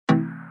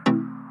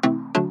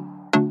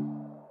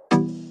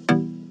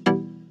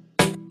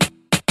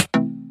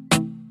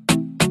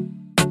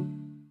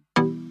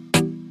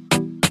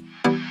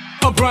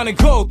brown and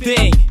gold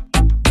thing.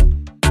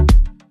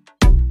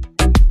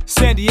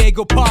 San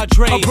Diego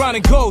Padres, a brown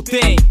and gold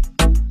thing.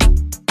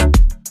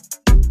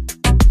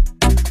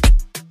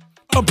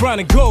 A brown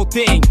and gold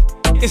thing.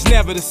 It's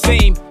never the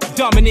same.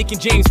 Dominic and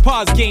James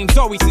Paz game's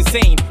always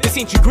insane. This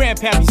ain't your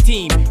grandpappy's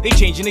team, they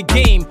changing the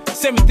game.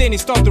 7th inning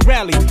start the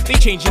rally, they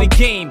changing the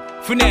game.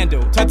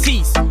 Fernando,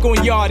 Tatis,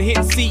 going yard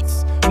hitting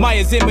seats.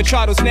 Myers and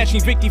Machado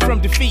snatching victory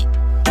from defeat.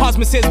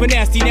 Hosmer says we're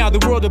nasty, now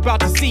the world about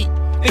to see.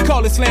 They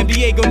call it Slam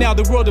Diego, now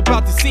the world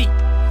about to see.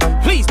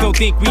 Please don't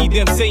think we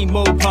them same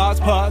old Paz,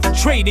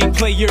 trading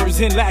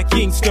players and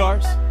lacking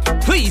stars.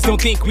 Please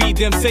don't think we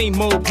them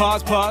same old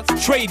Paz,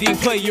 trading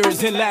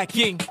players and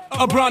lacking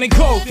a brown and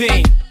gold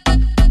thing.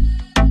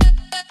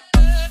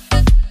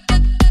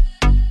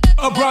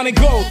 A brown and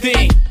gold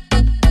thing.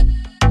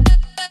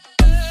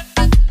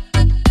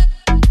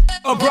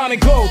 A brown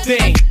and gold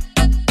thing.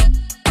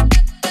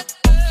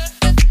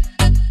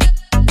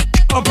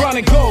 A brown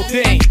and gold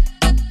thing.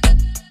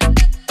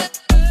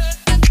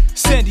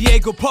 San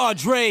Diego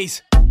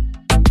Padres.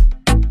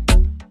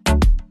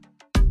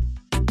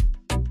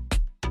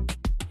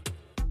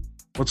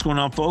 What's going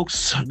on,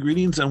 folks?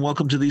 Greetings and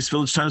welcome to the East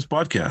Village Times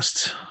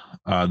podcast.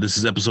 This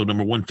is episode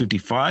number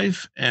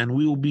 155, and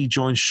we will be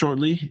joined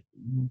shortly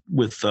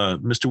with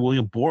Mr.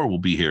 William Boor will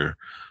be here.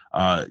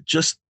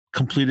 Just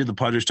completed the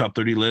Padres top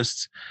 30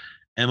 list.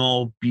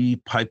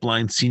 MLB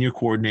Pipeline Senior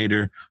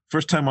Coordinator.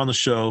 First time on the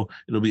show.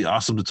 It'll be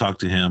awesome to talk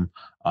to him.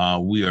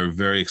 We are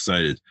very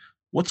excited.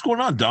 What's going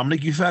on,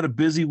 Dominic? You've had a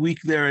busy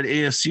week there at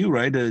ASU,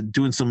 right?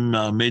 Doing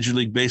some Major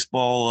League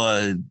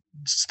Baseball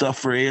stuff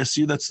for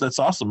ASU. That's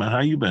awesome, man.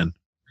 How you been?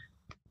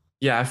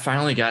 Yeah, I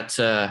finally got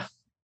to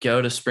go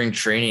to spring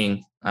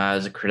training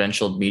as a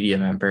credentialed media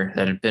member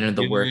that had been in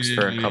the works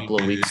for a couple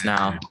of weeks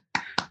now.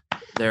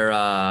 We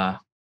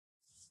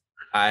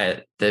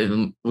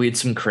had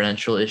some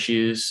credential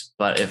issues,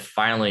 but it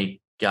finally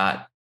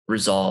got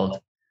resolved.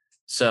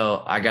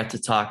 So I got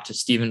to talk to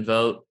Stephen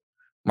Vogt,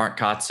 Mark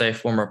Kotsay,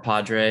 former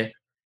Padre,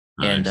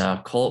 nice.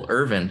 And Colt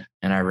Irvin.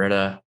 And I read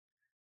a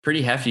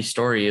pretty hefty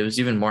story. It was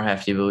even more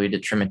hefty, but we had to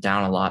trim it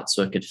down a lot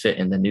so it could fit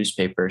in the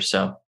newspaper.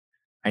 So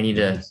I need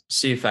to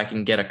see if I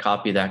can get a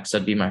copy of that, because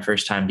that'd be my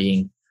first time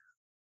being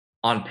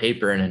on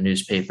paper in a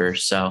newspaper.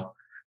 So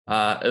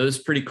it was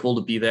pretty cool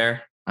to be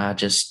there,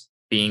 just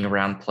being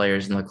around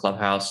players in the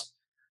clubhouse.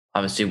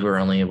 Obviously, we were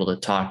only able to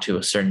talk to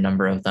a certain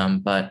number of them,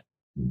 but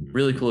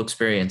really cool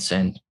experience.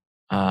 And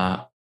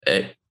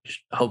it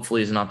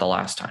hopefully is not the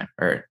last time,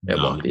 or it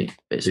won't be,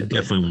 basically.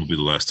 It definitely won't be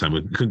the last time.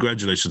 But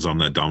congratulations on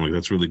that, Dominic.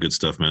 That's really good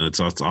stuff, man.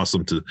 It's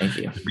awesome to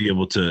be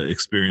able to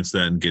experience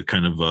that and get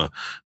kind of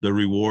the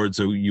rewards,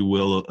 if you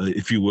will,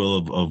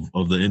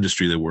 of the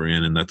industry that we're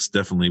in. And that's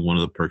definitely one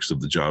of the perks of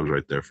the jobs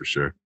right there for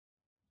sure.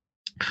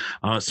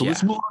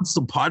 Let's move on to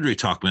some Padre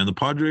talk, man. The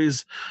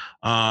Padres,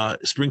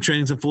 spring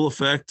training's in full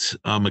effect.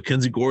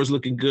 Mackenzie Gore's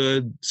looking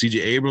good.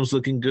 CJ Abrams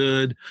looking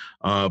good.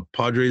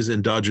 Padres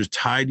and Dodgers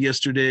tied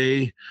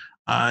yesterday.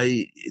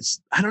 I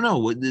don't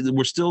know.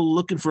 We're still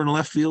looking for a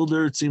left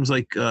fielder. It seems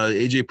like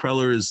AJ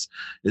Preller is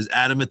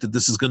adamant that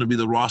this is going to be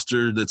the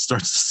roster that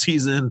starts the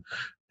season,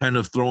 kind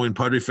of throwing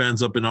Padre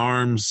fans up in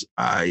arms.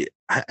 I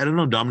don't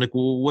know, Dominic.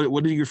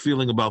 What are your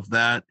feeling about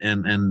that,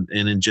 and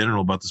in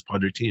general about this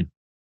Padre team?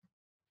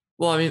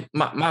 Well, I mean,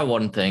 my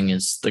one thing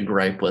is the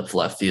gripe with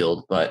left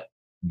field, but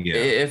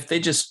if they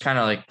just kind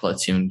of like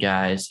platoon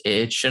guys,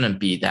 it shouldn't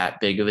be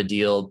that big of a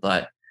deal.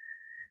 But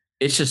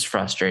it's just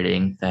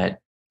frustrating that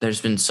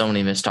there's been so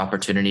many missed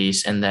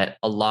opportunities, and that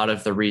a lot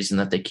of the reason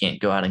that they can't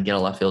go out and get a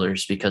left fielder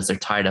is because they're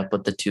tied up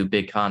with the two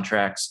big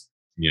contracts.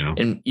 Yeah.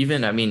 And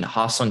even, I mean,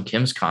 Ha-Seong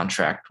Kim's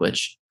contract,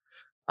 which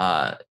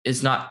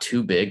is not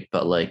too big,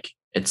 but like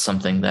it's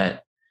something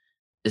that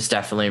is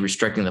definitely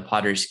restricting the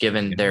Padres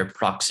given their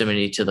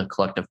proximity to the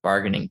collective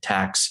bargaining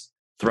tax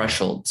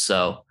threshold.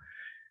 So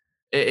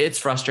it's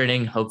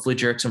frustrating. Hopefully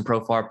Jurickson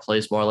Profar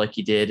plays more like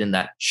he did in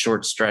that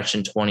short stretch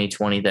in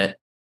 2020 that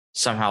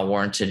somehow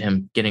warranted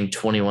him getting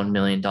 $21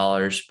 million.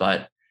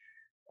 But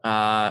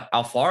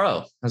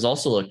Alfaro has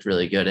also looked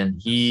really good,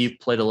 and he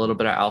played a little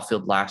bit of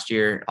outfield last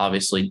year.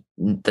 Obviously,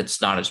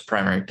 that's not his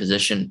primary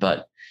position,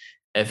 but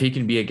if he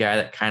can be a guy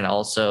that kind of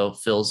also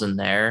fills in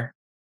there,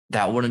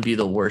 that wouldn't be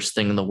the worst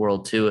thing in the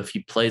world too, if he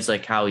plays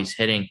like how he's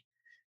hitting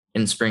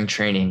in spring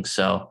training.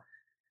 So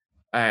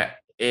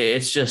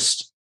it's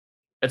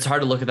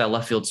hard to look at that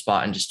left field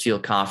spot and just feel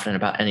confident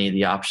about any of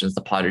the options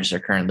the Padres are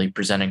currently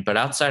presenting. But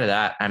outside of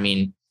that, I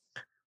mean,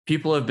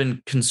 people have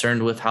been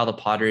concerned with how the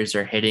Padres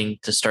are hitting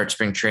to start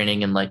spring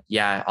training. And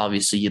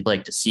obviously you'd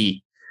like to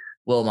see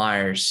Will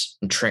Myers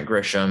and Trent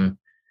Grisham,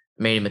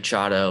 Manny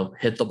Machado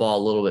hit the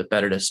ball a little bit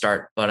better to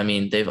start. But I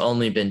mean, they've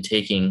only been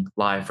taking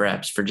live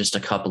reps for just a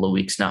couple of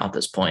weeks now at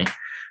this point.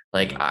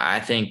 Like, I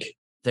think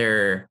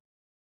their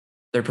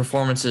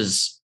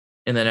performances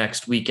in the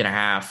next week and a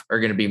half are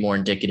going to be more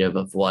indicative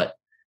of what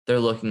they're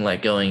looking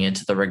like going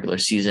into the regular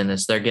season,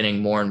 as they're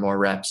getting more and more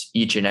reps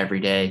each and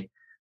every day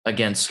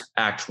against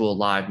actual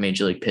live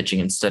major league pitching,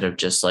 instead of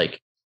just like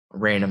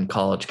random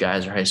college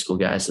guys or high school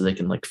guys that they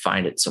can like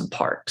find at some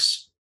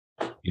parks.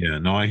 Yeah,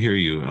 no, I hear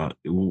you.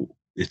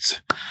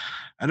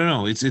 I don't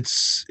know.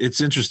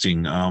 It's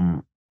interesting.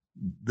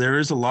 There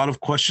is a lot of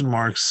question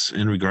marks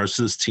in regards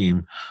to this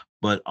team,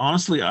 but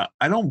honestly,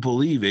 I don't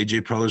believe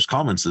AJ Preller's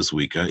comments this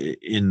week.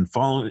 In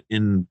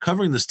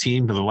covering this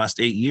team for the last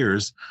 8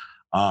 years,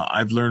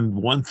 I've learned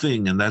one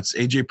thing, and that's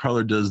AJ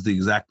Preller does the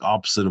exact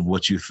opposite of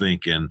what you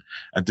think. And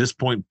at this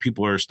point,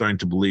 people are starting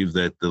to believe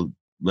that the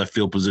left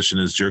field position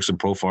is Jurickson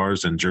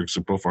Profars and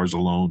Jurickson Profars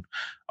alone,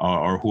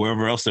 or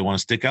whoever else they want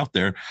to stick out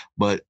there.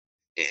 But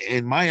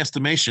in my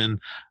estimation,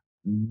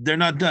 they're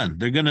not done.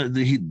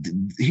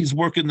 He's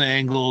working the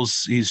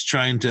angles. He's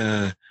trying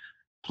to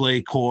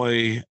play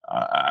coy.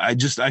 I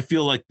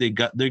feel like they're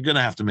going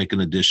to have to make an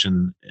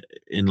addition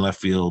in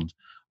left field.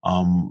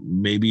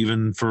 Maybe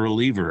even for a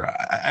reliever.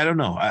 I don't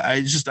know.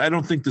 I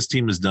don't think this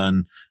team is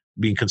done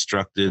being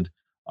constructed.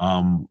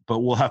 But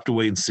we'll have to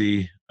wait and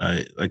see.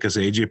 Like I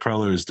say, AJ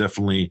Preller is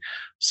definitely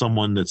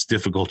someone that's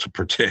difficult to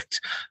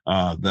predict.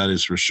 That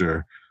is for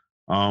sure.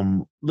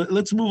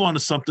 Let's move on to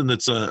something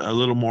that's a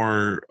little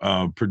more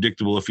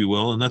predictable, if you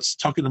will, and that's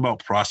talking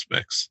about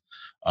prospects.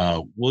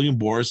 William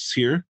Boris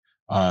here,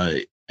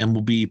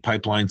 MLB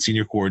Pipeline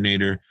Senior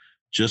Coordinator,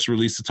 just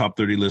released the top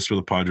 30 list for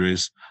the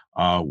Padres.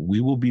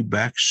 We will be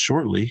back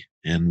shortly,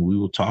 and we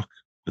will talk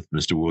with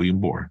Mr. William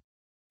Bour.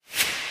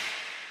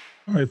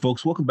 All right,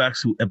 folks, welcome back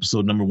to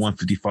episode number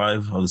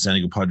 155 of the San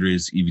Diego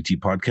Padres EVT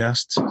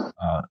podcast.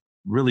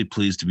 Really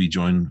pleased to be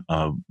joined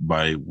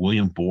by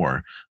William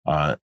Bour,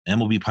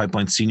 MLB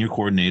Pipeline Senior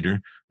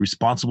Coordinator,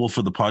 responsible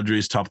for the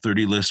Padres top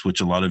 30 list,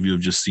 which a lot of you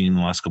have just seen in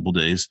the last couple of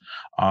days.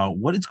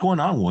 What is going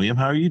on, William?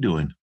 How are you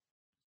doing?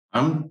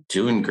 I'm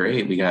doing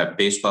great. We got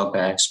baseball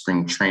back,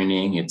 spring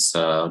training. It's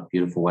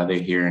beautiful weather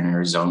here in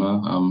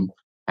Arizona. I'm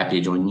happy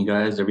to join you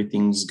guys.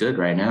 Everything's good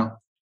right now.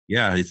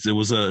 Yeah, it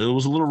was a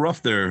little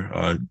rough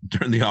there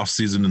during the off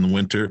season in the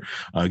winter,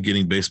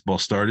 getting baseball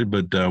started,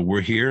 but we're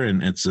here,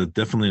 and it's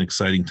definitely an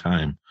exciting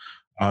time.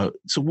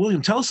 So,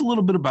 William, tell us a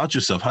little bit about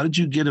yourself. How did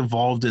you get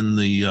involved in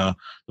the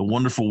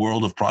wonderful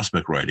world of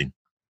prospect writing?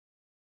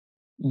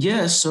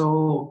 Yeah,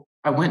 so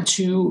I went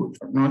to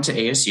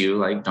ASU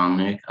like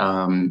Dominic.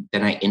 Then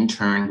I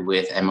interned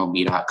with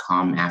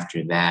MLB.com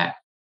after that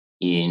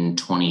in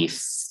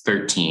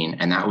 2013,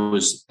 and that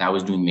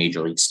was doing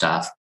major league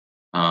stuff.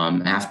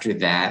 After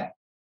that,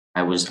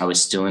 I was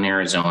still in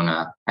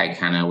Arizona. I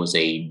kind of was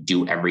a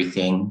do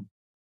everything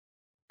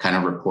kind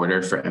of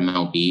reporter for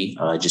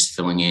MLB, just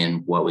filling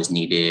in what was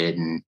needed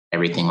and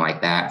everything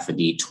like that for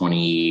the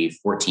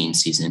 2014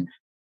 season.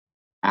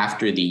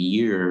 After the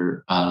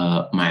year,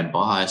 my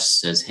boss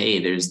says, "Hey,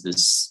 there's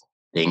this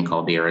thing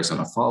called the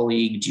Arizona Fall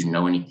League. Do you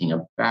know anything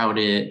about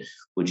it?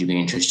 Would you be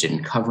interested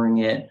in covering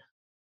it?"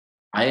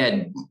 I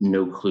had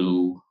no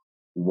clue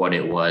what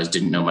it was,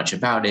 didn't know much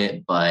about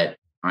it, but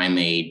I'm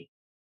a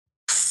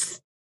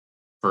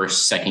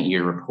first, second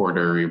year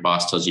reporter. Your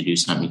boss tells you to do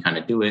something, you kind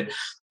of do it.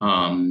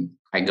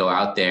 I go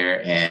out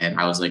there and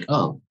I was like,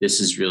 oh, this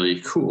is really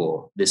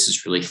cool. This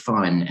is really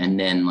fun. And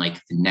then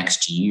like the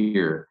next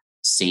year,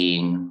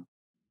 seeing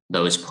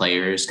those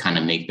players kind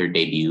of make their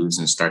debuts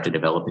and start to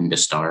develop into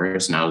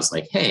stars. And I was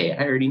like, hey,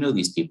 I already know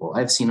these people.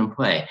 I've seen them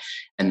play.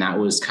 And that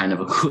was kind of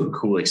a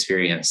cool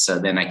experience. So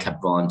then I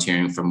kept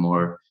volunteering for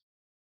more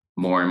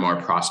and more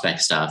prospect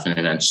stuff, and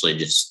eventually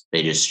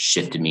they just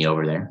shifted me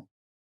over there.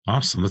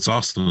 Awesome. That's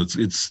awesome.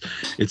 It's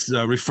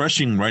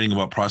refreshing writing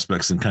about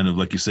prospects and kind of,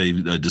 like you say,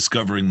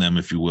 discovering them,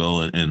 if you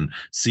will, and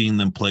seeing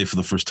them play for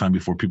the first time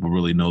before people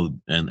really know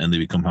and they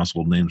become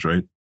household names,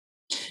 right?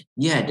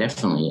 Yeah,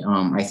 definitely.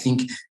 I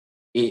think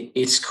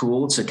it's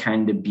cool to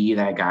kind of be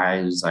that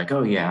guy who's like,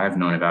 oh yeah, I've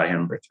known about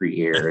him for 3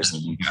 years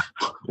and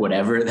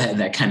whatever,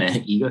 that kind of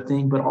ego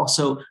thing. But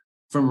also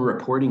from a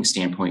reporting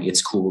standpoint,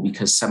 it's cool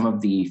because some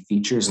of the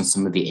features and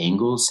some of the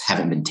angles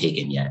haven't been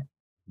taken yet.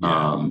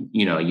 Yeah.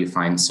 You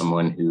find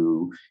someone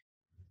who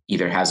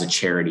either has a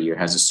charity or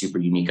has a super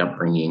unique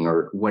upbringing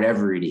or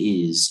whatever it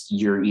is,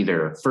 you're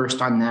either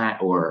first on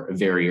that or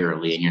very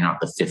early, and you're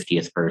not the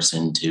 50th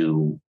person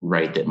to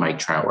write that Mike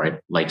Trout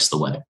likes the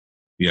weather.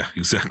 Yeah,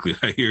 exactly.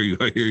 I hear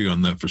you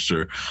on that for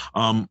sure.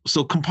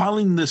 So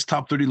compiling this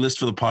top 30 list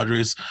for the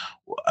Padres,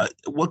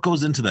 what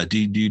goes into that? Do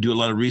you do a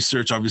lot of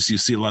research? Obviously, you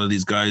see a lot of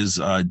these guys.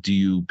 Do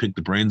you pick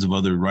the brains of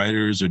other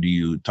writers, or do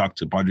you talk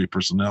to Padre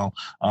personnel?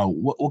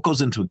 What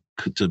goes into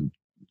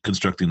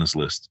constructing this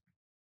list?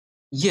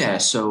 Yeah,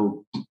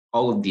 so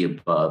all of the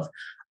above.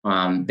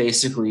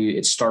 Basically,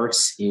 it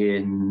starts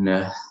in...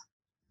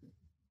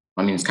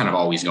 it's kind of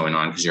always going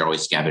on because you're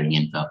always gathering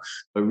info,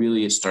 but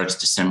really it starts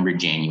December,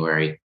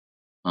 January.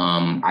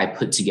 I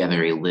put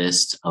together a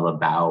list of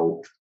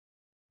about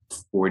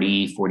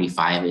 40,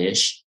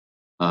 45-ish,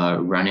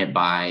 run it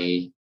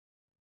by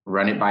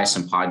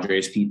some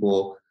Padres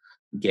people,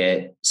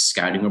 get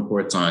scouting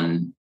reports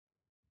on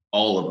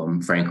all of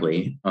them,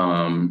 frankly.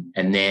 And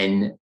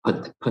then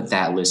put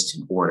that list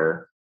in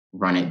order,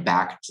 run it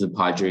back to the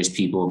Padres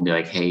people and be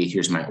like, hey,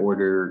 here's my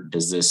order.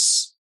 Does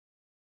this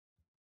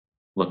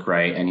look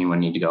right? Anyone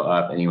need to go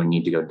up? Anyone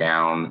need to go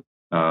down?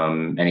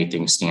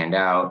 Anything stand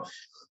out?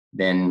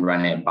 Then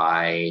run it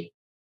by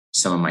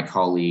some of my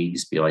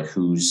colleagues, be like,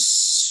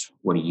 who's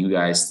What do you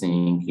guys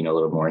think? A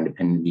little more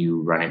independent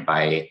view, run it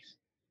by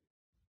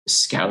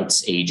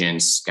scouts,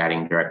 agents,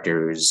 scouting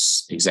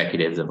directors,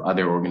 executives of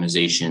other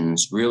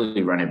organizations,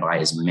 really run it by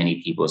as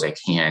many people as I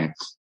can,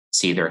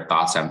 see their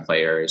thoughts on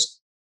players,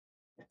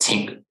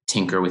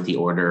 tinker with the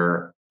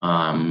order.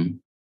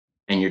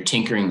 And you're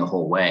tinkering the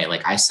whole way.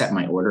 Like I set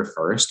my order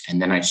first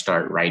and then I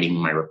start writing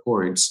my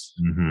reports.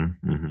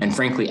 And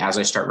frankly, as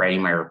I start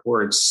writing my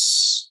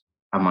reports,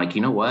 I'm like,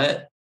 you know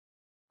what?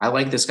 I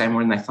like this guy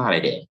more than I thought I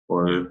did.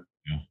 Or,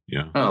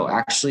 oh,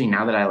 actually,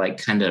 now that I like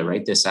kind of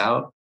write this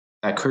out,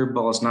 that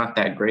curveball is not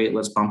that great.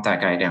 Let's bump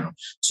that guy down.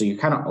 So you're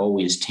kind of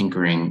always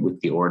tinkering with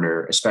the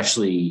order,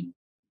 especially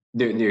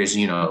there's,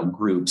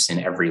 groups in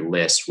every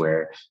list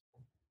where,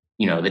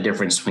 the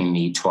difference between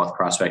the 12th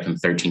prospect and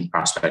 13th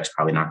prospect is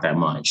probably not that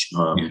much.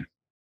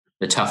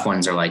 The tough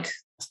ones are like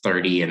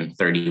 30 and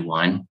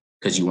 31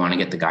 because you want to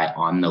get the guy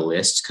on the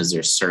list because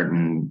there's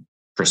certain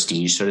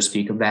prestige, so to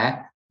speak, of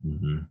that.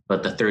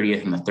 But the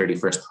 30th and the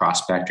 31st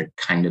prospect are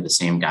kind of the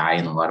same guy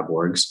in a lot of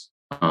orgs.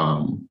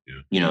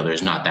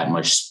 There's not that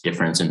much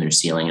difference in their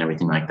ceiling and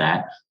everything like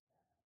that.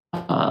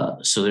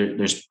 So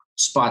there's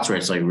spots where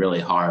it's like really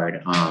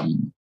hard.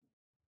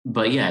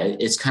 But yeah,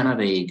 it's kind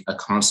of a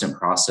constant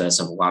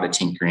process of a lot of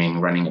tinkering,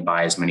 running it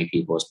by as many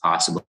people as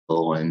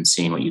possible and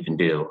seeing what you can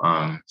do.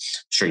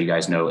 Sure, you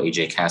guys know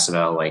AJ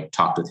Cassavell, like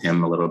talked with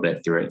him a little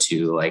bit through it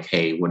too. Like,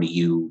 hey, what do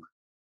you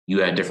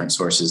had different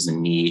sources than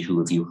me? Who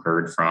have you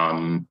heard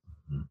from?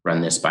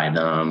 Run this by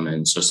them.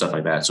 And so stuff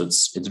like that. So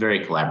it's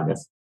very collaborative.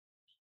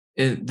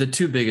 The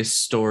two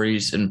biggest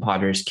stories in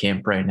Padres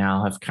camp right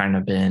now have kind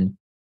of been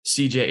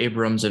CJ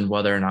Abrams and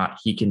whether or not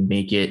he can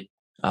make it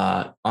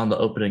on the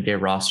opening day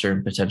roster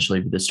and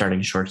potentially be the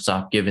starting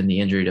shortstop, given the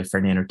injury to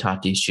Fernando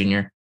Tatis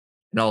Jr.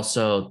 and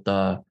also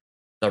the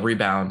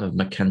rebound of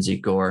Mackenzie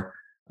Gore.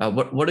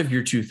 What have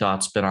your two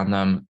thoughts been on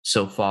them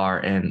so far,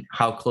 and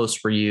how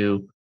close were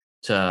you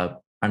to?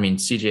 I mean,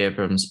 CJ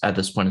Abrams at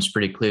this point is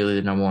pretty clearly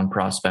the number one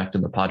prospect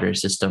in the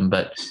Padres system,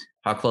 but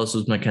how close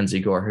was Mackenzie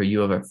Gore, who you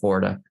have at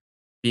Florida,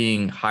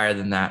 being higher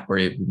than that or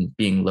even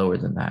being lower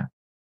than that?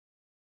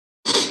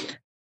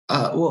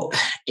 Well,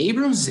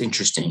 Abrams is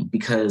interesting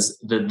because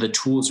the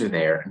tools are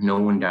there. No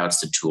one doubts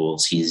the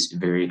tools. He's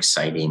very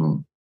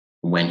exciting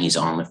when he's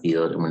on the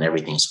field and when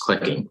everything's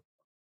clicking.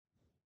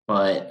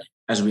 But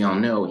as we all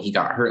know, he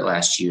got hurt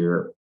last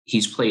year.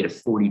 He's played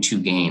 42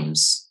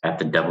 games at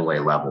the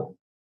AA level.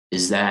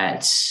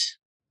 That's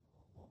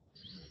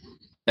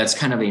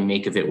kind of a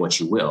make of it what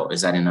you will.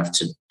 Is that enough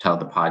to tell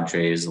the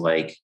Padres,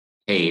 like,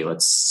 hey,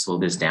 let's slow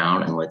this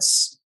down and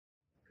let's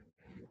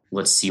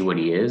see what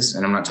he is?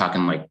 And I'm not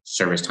talking like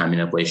service time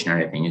manipulation or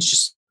anything. It's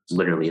just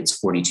literally it's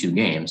 42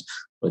 games.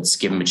 Let's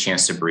give him a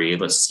chance to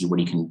breathe. Let's see what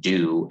he can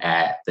do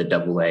at the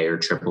AA or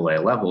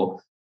AAA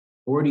level.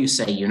 Or do you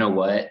say, you know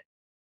what,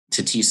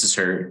 Tatis is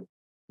hurt.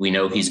 We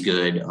know he's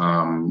good.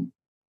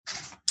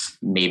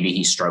 Maybe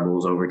he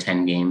struggles over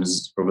 10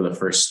 games over the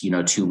first,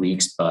 2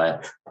 weeks,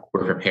 but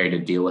we're prepared to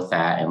deal with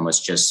that. And let's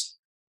just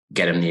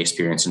get him the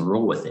experience and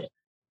roll with it.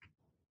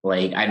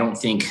 Like, I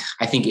think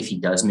if he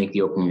does make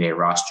the opening day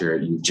roster,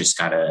 you've just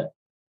got to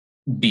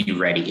be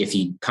ready. If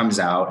he comes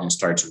out and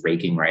starts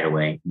raking right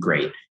away,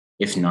 great.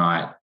 If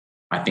not,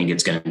 I think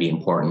it's going to be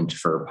important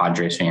for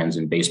Padres fans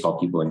and baseball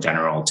people in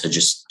general to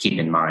just keep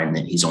in mind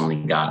that he's only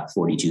got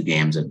 42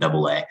 games at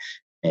AA,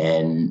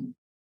 and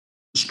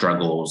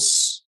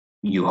struggles,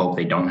 you hope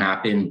they don't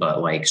happen,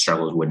 but like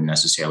struggles wouldn't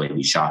necessarily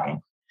be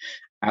shocking.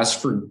 As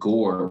for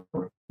Gore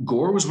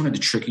was one of the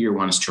trickier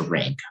ones to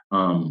rank.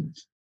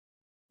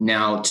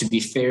 Now, to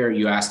be fair,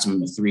 you asked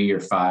him 3 or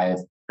 5.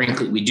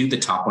 Frankly, we do the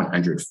top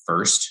 100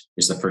 first,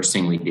 is the first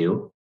thing we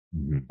do.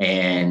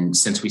 And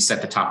since we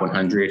set the top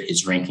 100,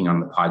 his ranking on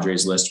the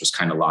Padres list was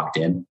kind of locked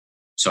in.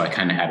 So I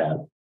kind of had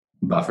a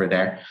buffer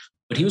there.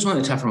 But he was one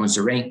of the tougher ones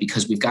to rank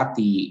because we've got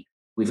the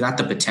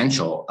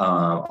potential.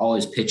 All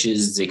his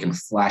pitches, they can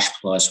flash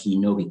plus. We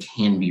know he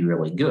can be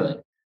really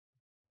good.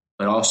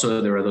 But also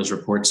there were those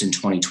reports in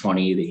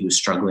 2020 that he was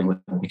struggling with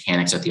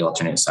mechanics at the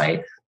alternate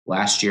site.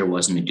 Last year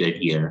wasn't a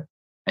good year.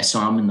 I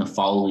saw him in the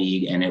fall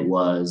league and it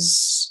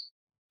was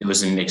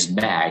a mixed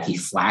bag. He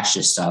flashed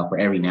his stuff where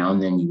every now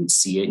and then you would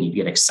see it and you'd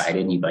get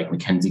excited and you'd be like,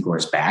 Mackenzie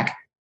Gore's back.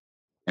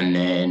 And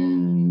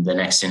then the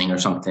next inning or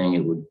something,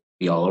 it would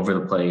be all over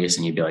the place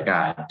and you'd be like,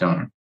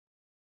 darn.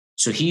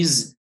 So he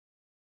was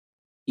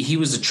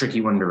a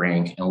tricky one to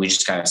rank, and we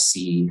just got to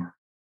see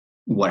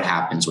what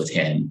happens with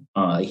him.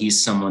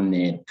 He's someone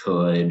that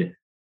could,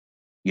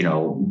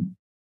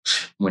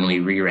 when we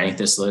re-rank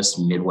this list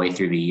midway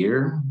through the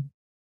year,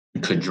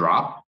 it could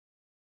drop,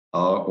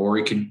 or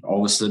it could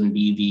all of a sudden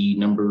be the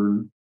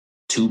number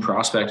 2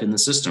 prospect in the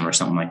system or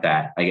something like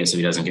that. I guess if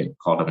he doesn't get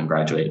called up and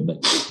graduated,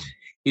 but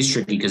he's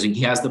tricky because he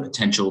has the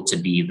potential to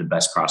be the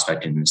best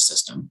prospect in the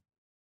system,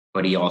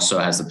 but he also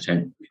has the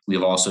potential.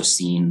 We've also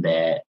seen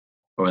that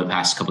over the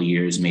past couple of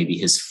years, maybe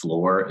his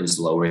floor is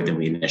lower than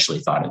we initially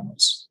thought it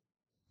was.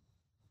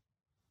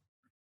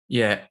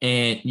 Yeah,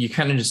 and you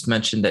kind of just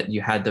mentioned that you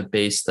had to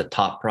base the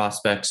top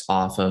prospects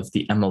off of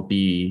the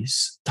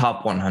MLB's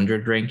top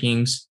 100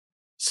 rankings.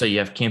 So you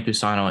have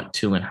Campusano at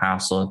 2 and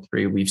Hassel at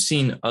 3. We've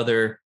seen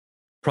other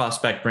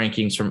prospect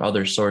rankings from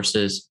other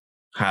sources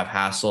have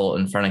Hassel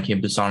in front of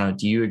Campusano.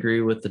 Do you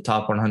agree with the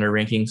top 100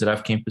 rankings that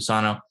have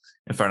Campusano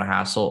in front of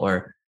Hassel,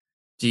 or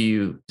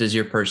does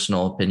your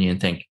personal opinion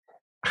think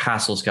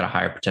Hassel's got a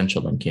higher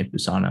potential than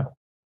Campusano?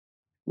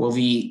 Well,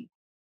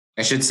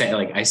 I should say,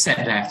 like I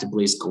said, I have to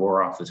Blaze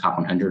Gore off the top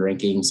 100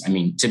 rankings. I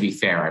mean, to be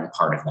fair, I'm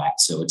part of that,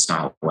 so it's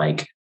not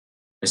like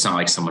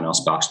someone else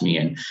boxed me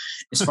in.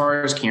 As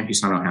far as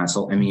Campusano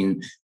Hassel, I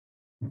mean,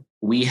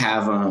 we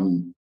have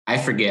I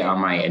forget on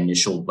my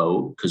initial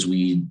vote, because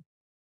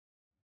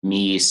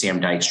me,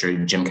 Sam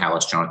Dykstra, Jim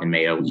Callis, Jonathan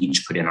Mayo, we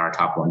each put in our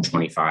top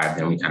 125.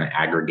 Then we kind of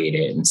aggregate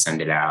it and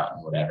send it out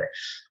and whatever.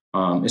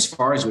 As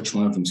far as which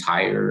one of them's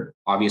higher,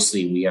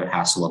 obviously we have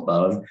Hassel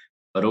above,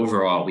 but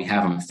overall we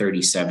have them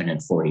 37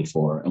 and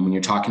 44. And when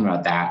you're talking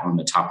about that on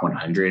the top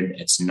 100,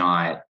 that's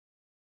not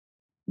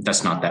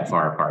that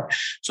far apart.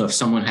 So if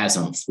someone has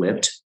them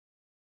flipped,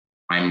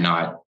 I'm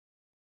not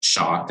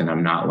shocked, and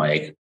I'm not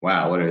like,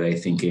 wow, what are they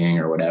thinking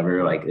or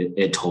whatever. Like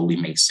it totally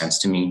makes sense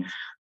to me.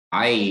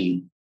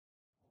 I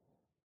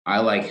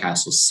like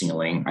Hassel's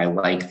ceiling. I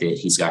like that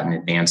he's got an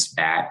advanced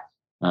bat.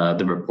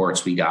 The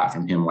reports we got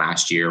from him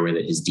last year were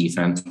that his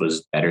defense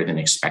was better than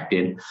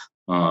expected.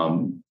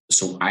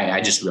 So I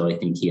just really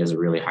think he has a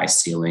really high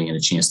ceiling and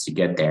a chance to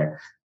get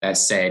there. That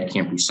said,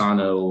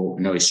 Campusano,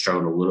 I know he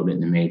struggled a little bit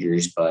in the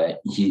majors,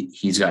 but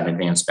he's got an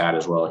advanced bat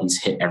as well.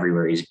 He's hit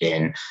everywhere he's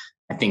been.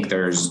 I think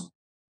there's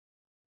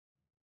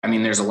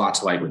a lot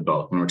to like with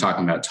both. When we're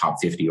talking about top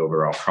 50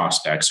 overall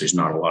prospects, there's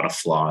not a lot of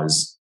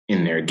flaws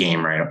in their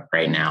game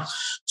right now.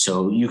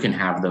 So you can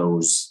have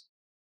those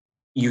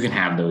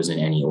in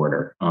any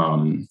order.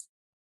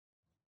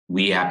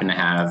 We happen to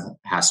have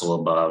Hassel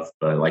above,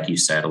 but like you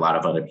said, a lot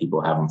of other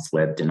people have them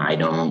flipped, and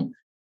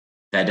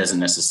that doesn't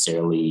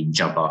necessarily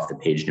jump off the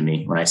page to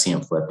me. When I see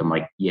them flipped, I'm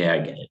like, yeah, I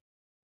get it.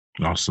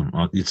 Awesome.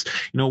 It's,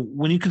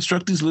 when you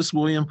construct these lists,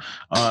 William,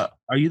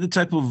 are you the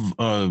type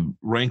of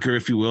ranker,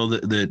 if you will,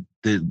 that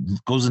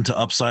goes into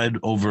upside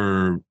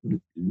over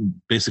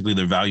basically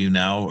their value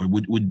now? Or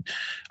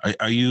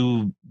are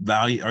you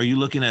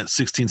looking at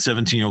 16,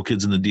 17-year-old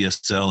kids in the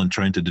DSL and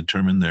trying to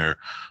determine their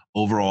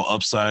overall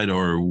upside,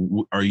 or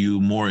are you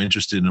more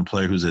interested in a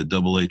player who's at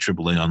AA,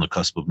 AAA on the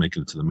cusp of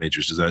making it to the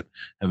majors? Does that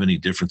have any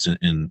difference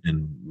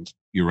in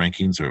your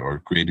rankings or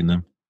creating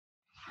them?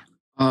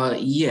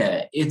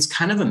 Yeah, it's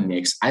kind of a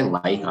mix. I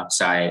like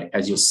upside.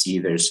 As you'll see,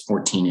 there's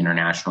 14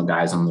 international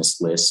guys on this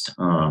list.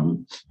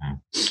 And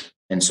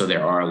so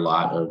there are a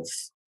lot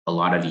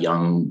of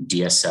young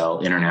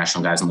DSL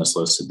international guys on this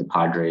list that the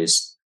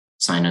Padres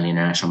signed on the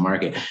international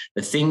market.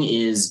 The thing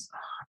is,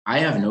 I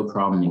have no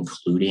problem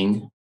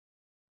including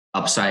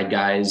upside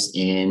guys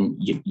in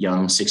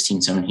young 16,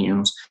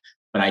 17-year-olds,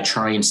 but I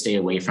try and stay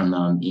away from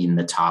them in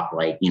the top,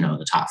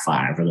 the top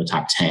 5 or the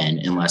top 10,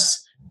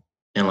 unless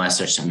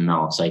there's something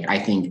else. Like, I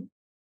think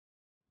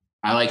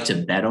I like to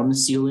bet on the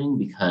ceiling,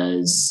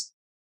 because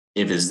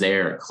if it's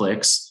there, it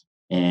clicks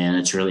and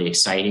it's really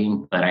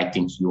exciting. But I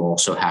think you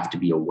also have to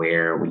be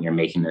aware when you're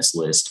making this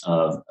list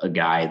of a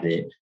guy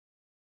that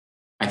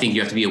I think you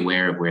have to be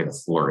aware of where the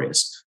floor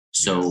is.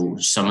 So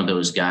some of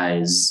those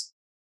guys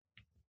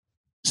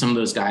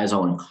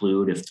I'll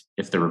include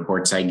if the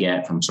reports I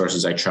get from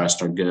sources I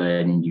trust are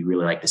good and you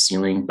really like the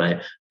ceiling,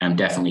 but I'm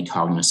definitely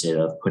cognizant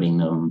of putting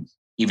them,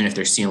 even if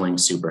their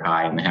ceiling's super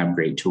high and they have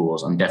great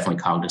tools, I'm definitely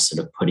cognizant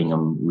of putting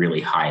them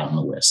really high on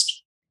the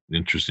list.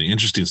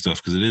 Interesting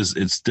stuff, because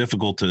it's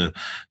difficult to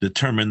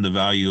determine the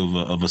value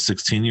of a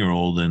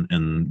 16-year-old and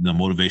the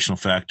motivational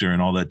factor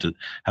and all that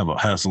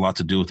has a lot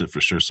to do with it,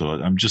 for sure. So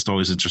I'm just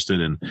always interested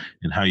in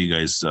how you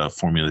guys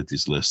formulate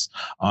these lists.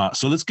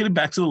 So let's get it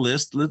back to the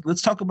list.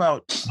 Let's talk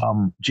about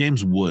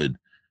James Wood,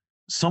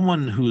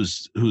 someone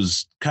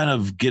who's kind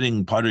of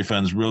getting Padre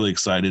fans really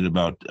excited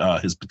about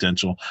his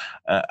potential.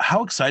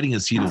 How exciting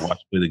is he to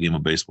watch play the game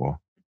of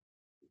baseball?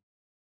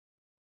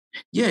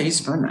 Yeah, he's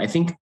fun.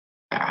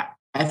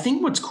 I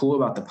think what's cool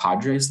about the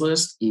Padres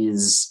list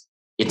is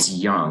it's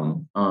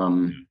young.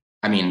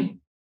 I mean,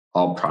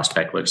 all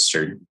prospect lists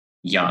are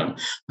young,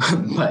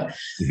 but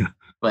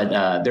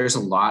there's a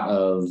lot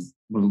of,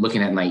 when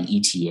looking at my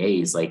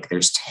ETAs, like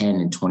there's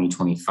 10 in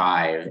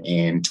 2025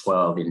 and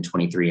 12 in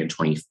 23 and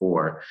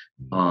 24.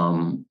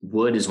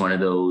 Wood is one of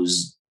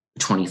those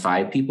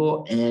 25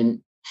 people,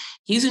 and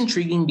he's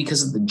intriguing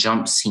because of the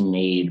jumps he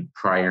made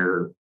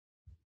prior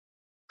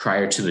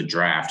to the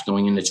draft.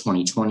 Going into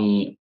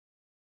 2020,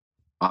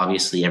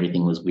 obviously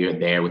everything was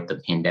weird there with the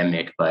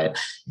pandemic, but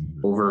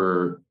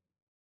over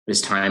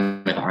his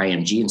time at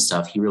IMG and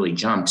stuff, he really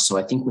jumped. So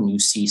I think when you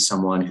see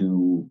someone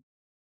who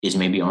is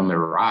maybe on the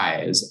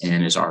rise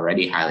and is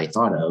already highly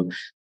thought of,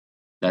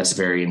 that's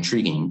very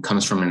intriguing.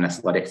 Comes from an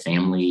athletic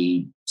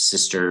family,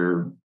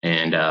 sister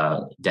and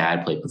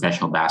dad played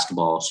professional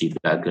basketball, so you've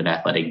got good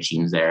athletic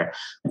genes there.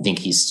 I think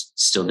he's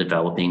still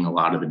developing a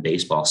lot of the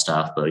baseball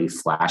stuff, but he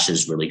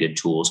flashes really good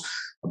tools,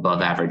 above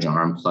average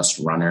arm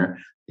plus runner.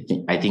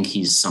 I think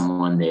he's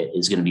someone that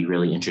is going to be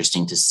really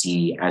interesting to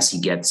see as he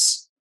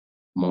gets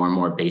more and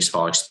more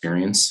baseball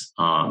experience,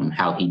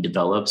 how he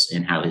develops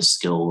and how his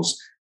skills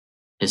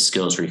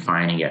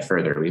refine and get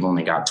further. We've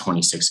only got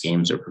 26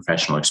 games of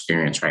professional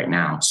experience right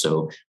now.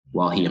 So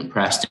while he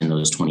impressed in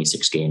those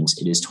 26 games,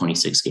 it is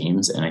 26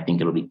 games. And I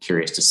think it'll be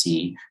curious to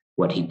see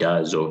what he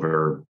does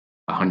over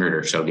 100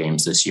 or so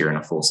games this year in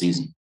a full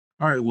season.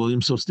 All right,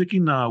 William. So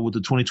sticking with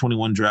the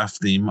 2021 draft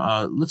theme,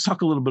 let's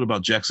talk a little bit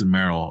about Jackson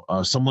Merrill,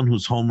 someone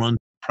whose home run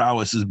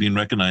prowess is being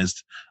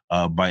recognized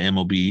by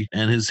MLB,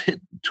 and his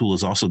hit tool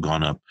has also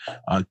gone up.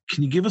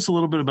 Can you give us a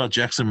little bit about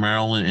Jackson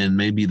Merrill and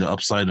maybe the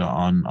upside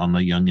on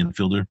the young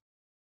infielder?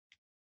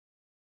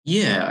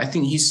 Yeah, I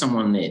think he's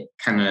someone that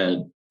kind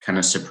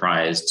of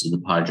surprised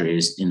the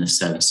Padres in the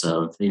sense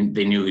of they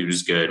knew he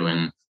was good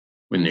when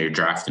they were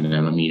drafting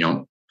him. I mean, you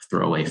don't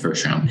throw away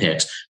first round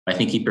picks. I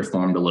think he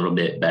performed a little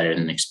bit better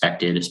than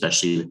expected,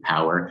 especially with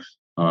power.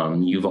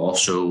 You've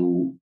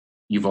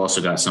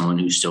also got someone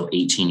who's still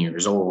 18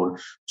 years old,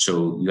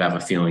 so you have a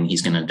feeling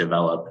he's going to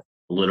develop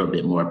a little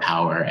bit more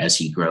power as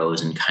he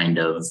grows and kind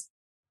of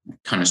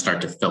start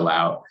to fill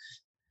out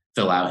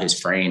his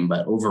frame.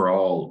 But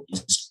overall,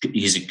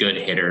 he's a good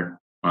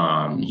hitter.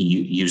 He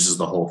uses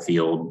the whole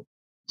field,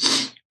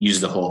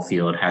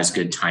 has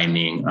good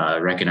timing,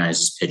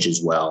 recognizes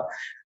pitches well.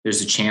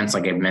 There's a chance,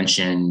 like I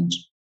mentioned,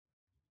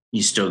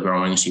 he's still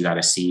growing, so you got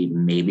to see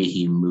maybe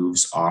he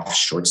moves off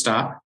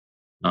shortstop.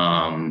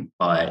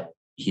 But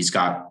he's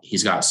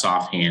got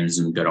soft hands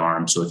and good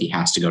arms. So if he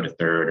has to go to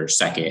third or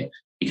second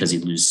because he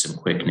loses some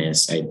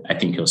quickness, I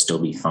think he'll still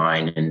be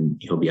fine, and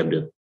he'll be able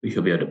to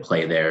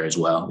play there as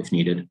well if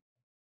needed.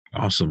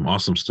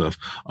 Awesome stuff.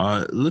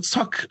 Let's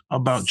talk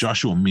about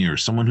Joshua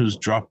Mears, someone who's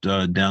dropped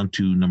down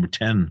to number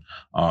 10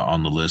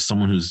 on the list,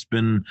 someone who's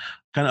been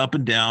kind of up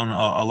and down,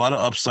 a lot of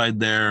upside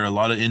there, a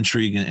lot of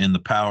intrigue in the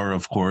power,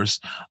 of course.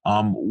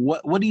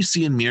 What do you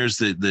see in Mears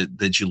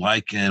that you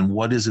like, and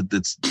what is it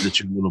that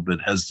you're a little bit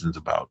hesitant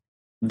about?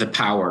 The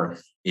power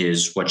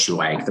is what you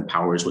like. The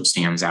power is what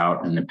stands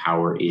out, and the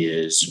power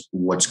is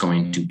what's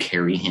going to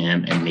carry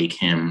him and make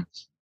him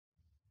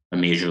a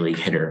major league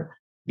hitter.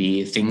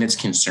 The thing that's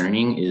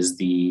concerning is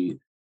the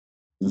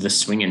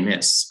swing and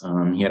miss.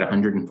 He had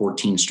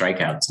 114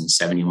 strikeouts in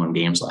 71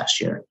 games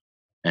last year,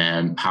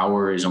 and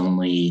power is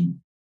only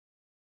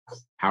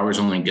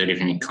good if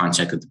you're in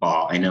contact with the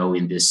ball. I know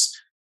in this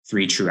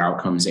 3 true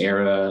outcomes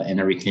era and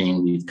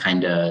everything, we've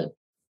kind of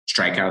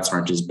strikeouts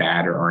aren't as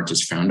bad or aren't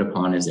as frowned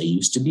upon as they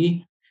used to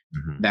be.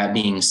 Mm-hmm. That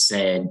being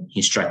said,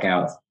 he struck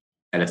out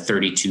at a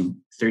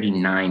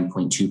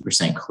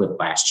 39.2% clip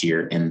last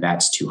year, and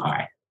that's too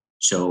high.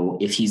 So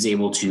if he's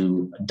able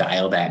to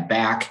dial that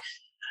back,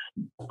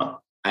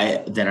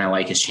 then I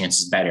like his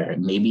chances better.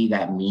 Maybe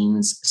that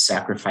means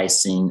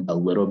sacrificing a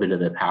little bit of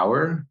the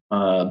power,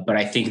 but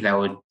I think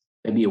that'd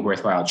be a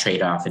worthwhile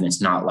trade-off. And it's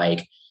not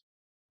like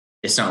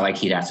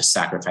he'd have to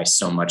sacrifice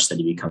so much that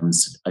he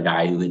becomes a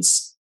guy who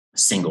hits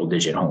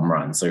single-digit home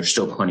runs. There's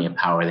still plenty of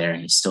power there,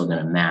 and he's still going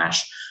to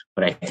mash.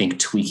 But I think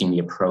tweaking the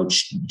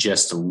approach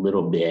just a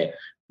little bit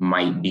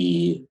might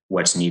be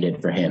what's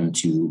needed for him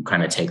to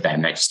kind of take that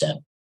next step.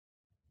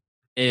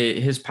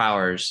 His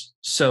power is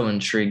so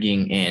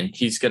intriguing, and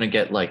he's going to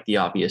get like the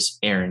obvious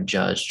Aaron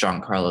Judge,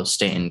 Giancarlo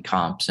Stanton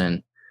comps,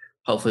 and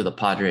hopefully the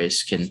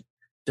Padres can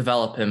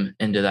develop him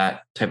into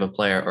that type of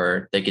player,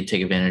 or they could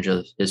take advantage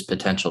of his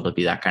potential to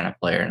be that kind of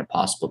player in a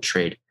possible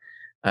trade.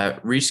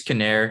 Reiss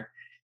Knehr,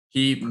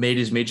 he made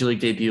his major league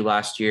debut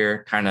last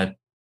year, kind of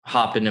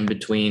hopping in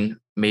between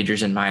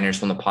majors and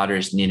minors when the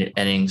Padres needed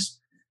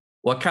innings.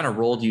 What kind of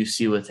role do you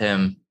see with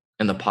him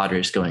in the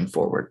Padres going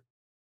forward?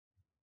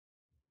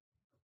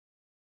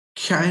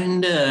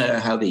 Kind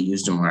of how they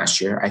used him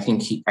last year. I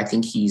think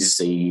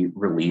he's a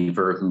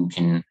reliever who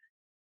can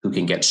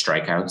get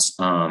strikeouts.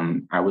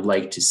 I would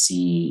like to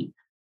see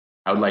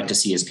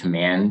his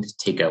command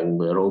take a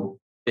little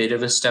bit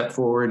of a step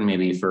forward,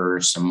 maybe for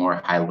some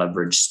more high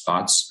leverage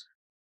spots.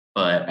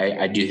 But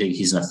I do think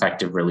he's an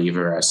effective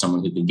reliever as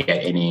someone who can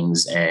get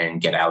innings and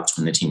get outs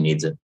when the team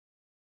needs it.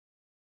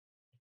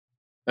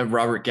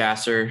 Robert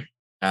Gasser,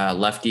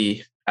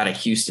 lefty out of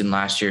Houston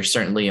last year,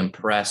 certainly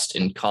impressed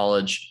in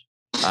college.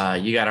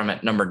 You got him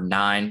at number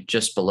 9,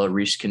 just below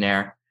Reiss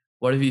Knehr.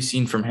 What have you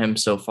seen from him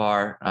so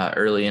far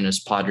early in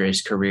his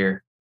Padres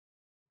career?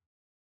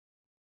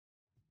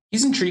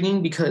 He's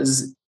intriguing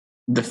because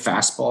the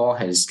fastball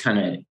has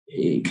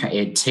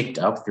it ticked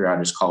up throughout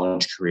his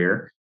college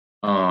career.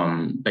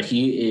 But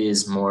he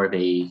is more of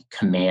a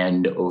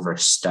command over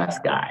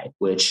stuff guy,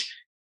 which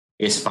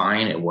is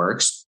fine. It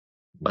works,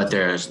 but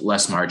there's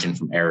less margin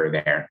from error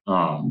there.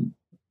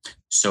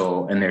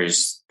 And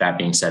there's that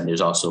being said,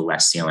 there's also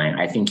less ceiling.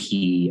 I think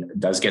he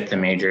does get the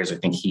majors. I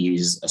think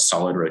he's a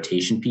solid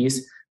rotation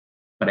piece,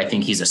 but I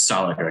think he's a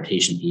solid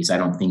rotation piece. I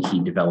don't think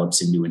he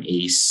develops into an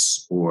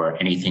ace or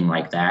anything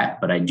like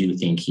that, but I do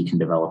think he can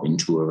develop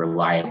into a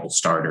reliable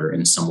starter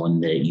and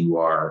someone that you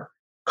are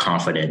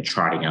confident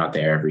trotting out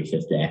there every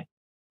 5th day.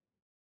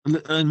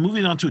 And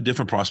moving on to a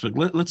different prospect,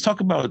 let's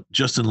talk about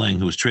Justin Lang,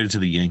 who was traded to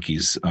the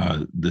Yankees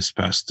this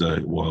past,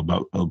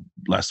 about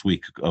last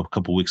week, a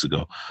couple weeks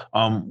ago.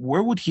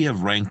 Where would he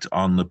have ranked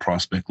on the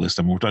prospect list?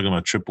 I mean, we're talking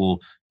about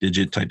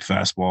triple-digit type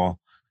fastball.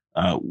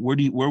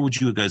 Where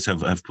would you guys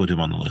have put him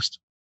on the list?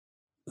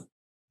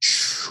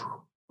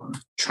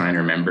 Trying to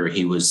remember,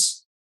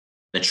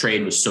 the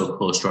trade was so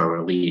close to our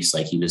release.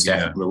 Like, he was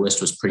definitely, the list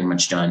was pretty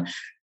much done.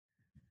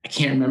 I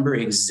can't remember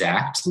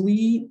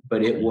exactly,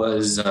 but it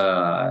was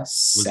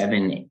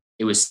 7.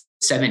 It was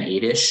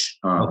 7-8ish.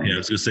 Okay, I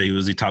was gonna say he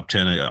was the top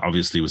 10.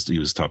 Obviously, he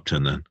was top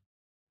 10 then.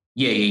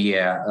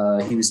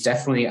 Yeah. He was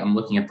definitely. I'm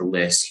looking at the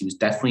list. He was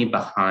definitely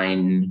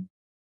behind.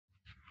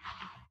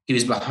 He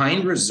was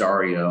behind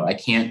Rosario. I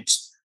can't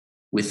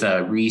with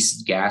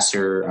Reese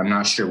Gasser. I'm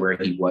not sure where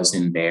he was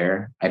in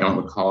there. I don't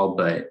recall,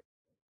 but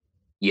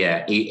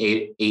yeah,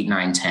 8,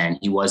 9, 10.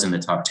 He was in the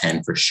top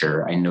 10 for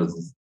sure. I know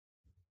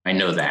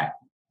that.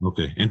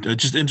 Okay, and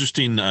just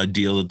interesting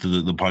deal that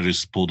the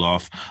Padres pulled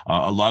off.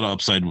 A lot of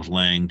upside with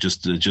Lang.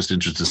 Just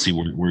interested to see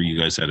where you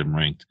guys had him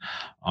ranked.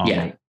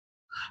 Yeah.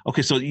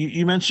 Okay, so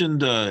you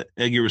mentioned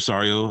Eggy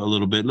Rosario a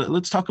little bit.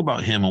 Let's talk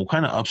about him. What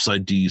kind of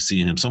upside do you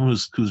see in him? Someone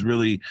who's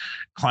really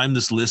climbed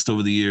this list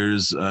over the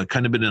years,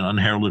 kind of been an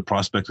unheralded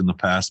prospect in the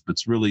past,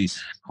 but's really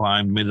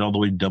climbed, made it all the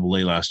way to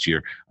Double-A last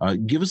year.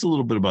 Give us a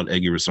little bit about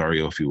Eggy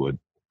Rosario, if you would.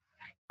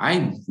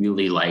 I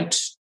really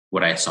liked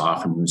what I saw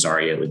from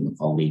Rosario in the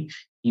fall league.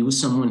 He was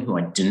someone who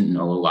I didn't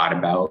know a lot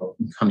about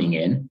coming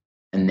in.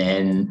 And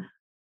then,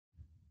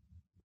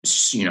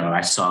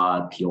 I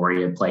saw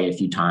Peoria play a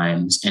few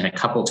times, and a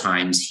couple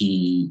times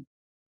he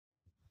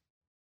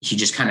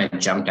just kind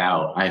of jumped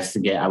out. I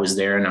forget, I was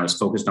there and I was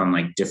focused on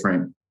like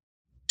different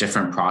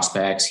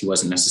prospects. He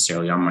wasn't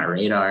necessarily on my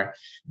radar.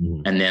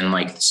 Mm-hmm. And then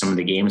like some of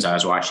the games I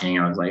was watching,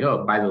 I was like,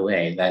 oh, by the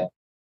way, that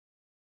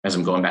as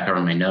I'm going back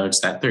over my notes,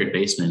 that third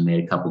baseman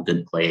made a couple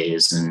good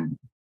plays and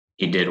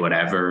he did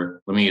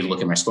whatever. Let me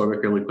look at my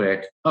scorebook really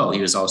quick. Oh,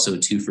 he was also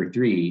 2 for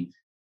 3.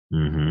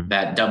 Mm-hmm.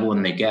 That double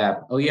in the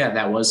gap. Oh yeah,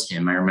 that was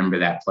him. I remember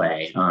that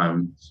play.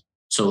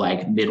 So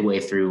like midway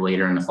through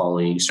later in the fall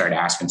league, started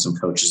asking some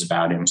coaches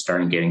about him,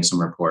 started getting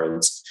some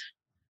reports.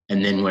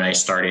 And then when I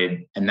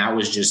started, and that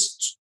was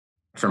just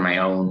for my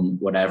own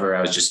whatever,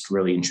 I was just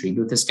really intrigued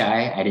with this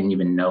guy. I didn't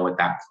even know at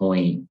that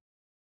point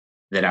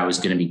that I was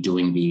going to be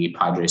doing the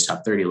Padres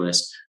top 30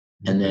 list.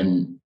 And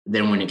then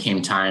when it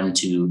came time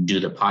to do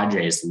the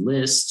Padres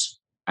list,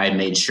 I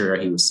made sure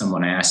he was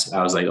someone I asked.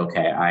 I was like,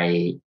 okay,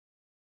 I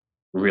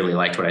really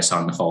liked what I saw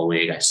in the fall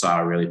league. I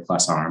saw a really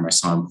plus arm. I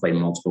saw him play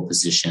multiple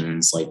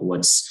positions. Like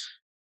what's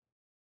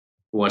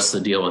the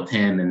deal with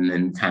him? And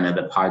then kind of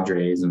the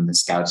Padres and the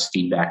scouts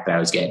feedback that I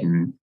was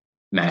getting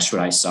matched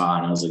what I saw.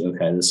 And I was like,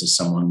 okay, this is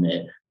someone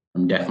that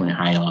I'm definitely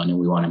high on, and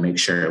we want to make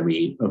sure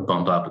we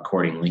bump up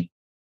accordingly.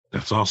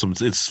 That's awesome.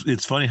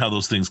 It's funny how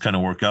those things kind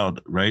of work out,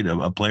 right?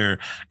 A player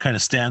kind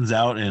of stands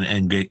out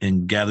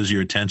and gathers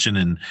your attention,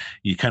 and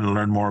you kind of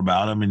learn more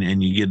about him,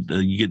 and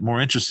you get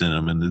more interest in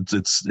him. And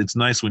it's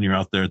nice when you're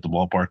out there at the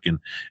ballpark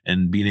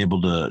and being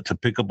able to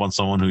pick up on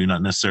someone who you're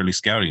not necessarily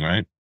scouting,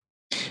 right?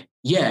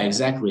 Yeah,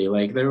 exactly.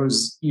 Like there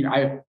was,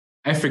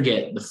 I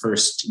forget the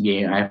first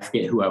game. I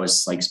forget who I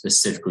was like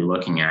specifically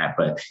looking at,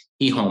 but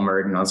he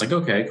homered, and I was like,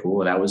 okay,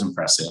 cool, that was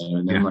impressive.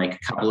 And then like a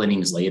couple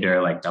innings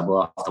later, like double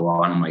off the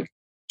wall, and I'm like,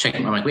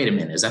 checking. I'm like, wait a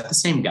minute, is that the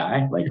same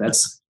guy? Like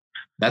that's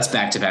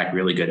back-to-back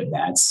really good at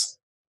bats.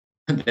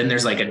 Then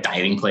there's like a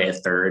diving play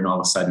at third, and all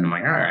of a sudden I'm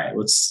like, all right,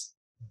 let's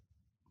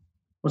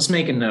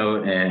make a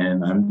note,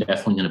 and I'm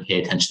definitely going to pay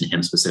attention to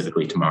him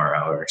specifically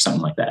tomorrow or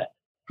something like that.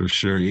 For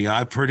sure. Yeah,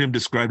 I've heard him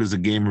described as a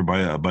gamer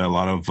by a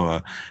lot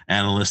of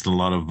analysts and a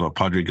lot of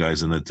Padre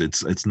guys, and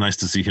it's nice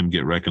to see him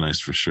get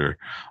recognized for sure.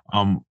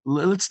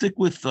 Let's stick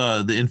with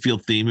the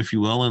infield theme, if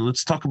you will, and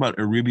let's talk about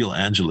Euribiel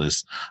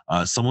Angeles,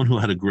 someone who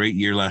had a great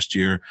year last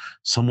year,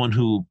 someone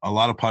who a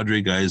lot of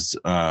Padre guys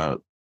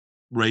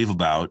rave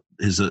about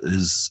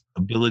his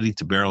ability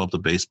to barrel up the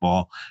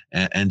baseball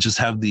and just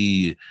have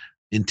the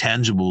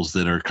intangibles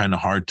that are kind of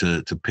hard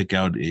to pick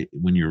out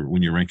when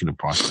you're ranking the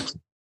prospects.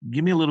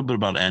 Give me a little bit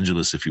about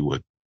Angeles, if you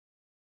would.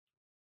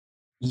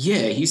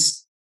 Yeah,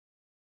 he's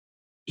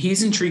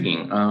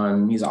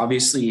intriguing. He's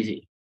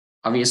obviously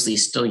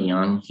still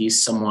young.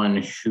 He's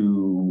someone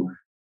who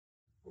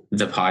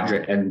the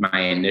Padre and my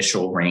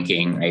initial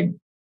ranking,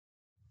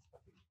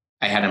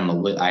 I had him a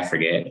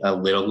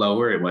little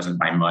lower. It wasn't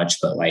by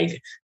much, but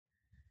like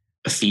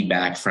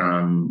feedback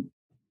from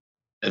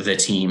the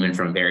team and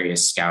from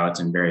various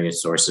scouts and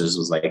various sources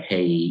was like,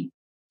 hey,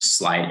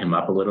 slide him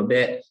up a little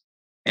bit.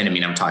 And I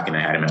mean, I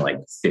had him at like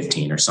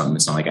 15 or something.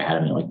 It's not like I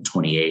had him at like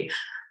 28.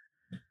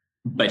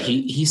 But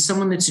he's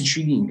someone that's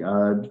intriguing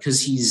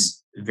because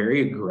he's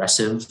very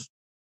aggressive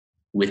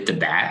with the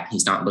bat.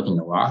 He's not looking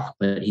to walk,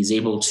 but he's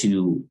able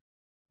to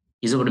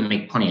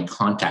make plenty of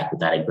contact with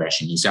that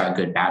aggression. He's got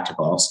good bat to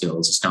ball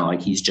skills. It's not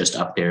like he's just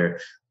up there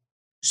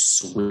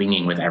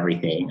swinging with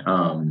everything.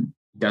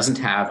 Doesn't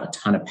have a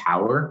ton of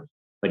power,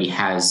 but he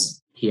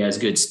has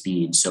good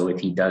speed. So if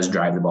he does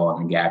drive the ball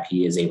in the gap,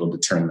 he is able to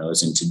turn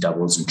those into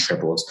doubles and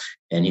triples.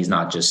 And he's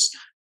not just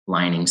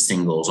lining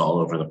singles all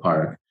over the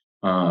park.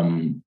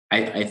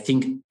 I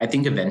think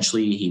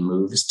eventually he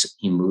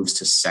moves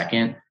to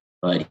second,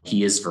 but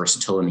he is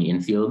versatile in the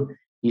infield.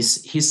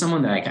 He's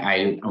someone that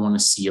I want to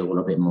see a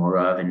little bit more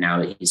of. And now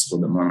that he's a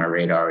little bit more on my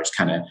radar, is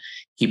kind of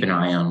keep an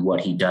eye on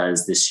what he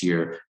does this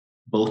year,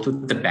 both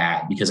with the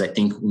bat, because I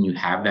think when you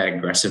have that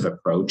aggressive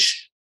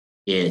approach,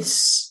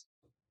 it's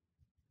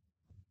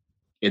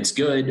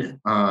good.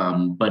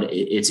 But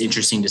it's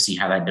interesting to see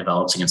how that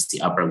develops against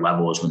the upper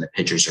levels when the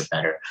pitchers are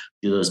better.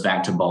 Do those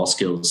back to ball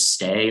skills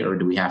stay, or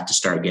do we have to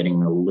start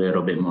getting a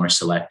little bit more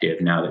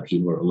selective now that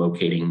people are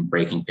locating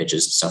breaking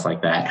pitches and stuff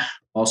like that?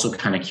 Also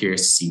kind of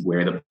curious to see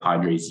where the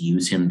Padres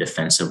use him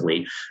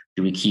defensively.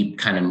 Do we keep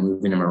kind of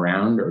moving him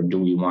around, or do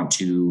we want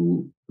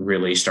to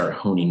really start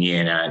honing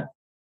in at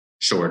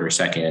short or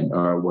second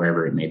or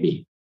wherever it may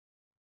be?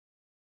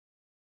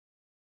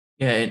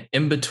 Yeah,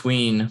 in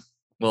between,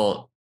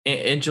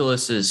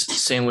 Angelos is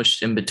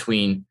sandwiched in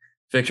between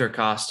Victor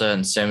Acosta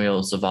and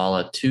Samuel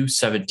Zavala, two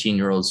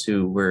 17-year-olds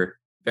who were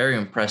very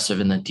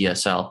impressive in the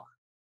DSL.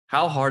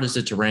 How hard is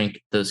it to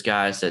rank those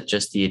guys at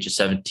just the age of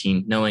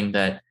 17, knowing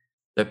that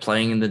they're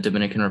playing in the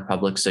Dominican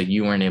Republic, so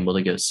you weren't able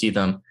to go see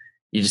them?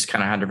 You just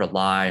kind of had to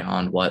rely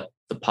on what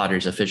the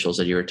Padres officials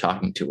that you were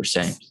talking to were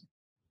saying.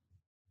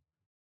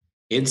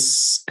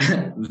 It's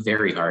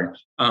very hard.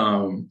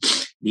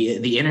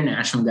 The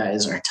international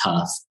guys are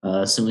tough.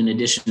 So in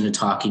addition to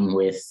talking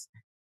with,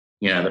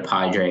 the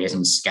Padres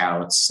and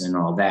scouts and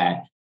all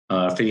that,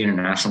 for the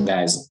international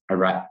guys,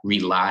 I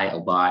rely a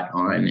lot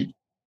on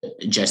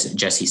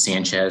Jesse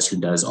Sanchez,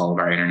 who does all of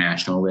our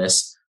international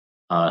lists.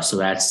 So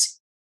that's,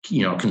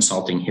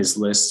 consulting his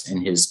lists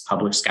and his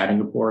public scouting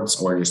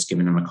reports, or just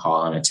giving him a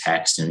call and a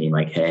text and being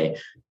like, hey,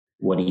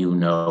 what do you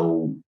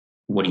know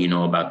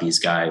about these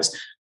guys?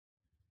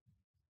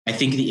 I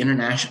think the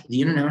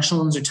international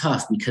ones are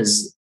tough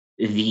because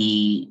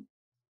you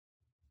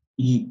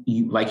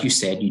like you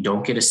said, you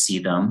don't get to see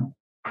them,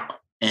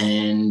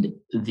 and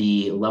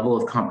the level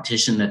of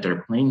competition that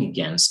they're playing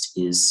against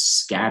is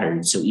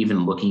scattered. So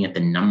even looking at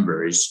the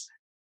numbers,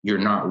 you're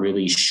not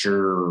really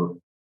sure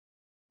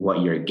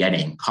what you're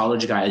getting.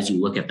 College guys, you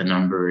look at the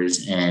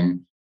numbers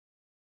and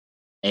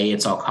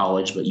it's all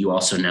college, but you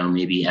also know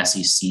maybe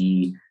SEC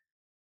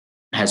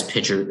has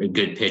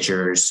good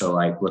pitchers. So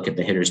like look at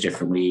the hitters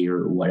differently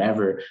or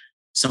whatever.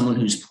 Someone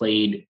who's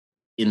played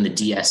in the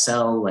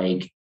DSL,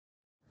 like,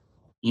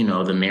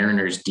 the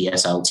Mariners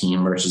DSL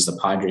team versus the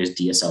Padres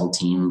DSL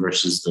team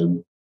versus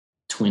the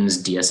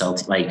Twins DSL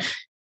team, like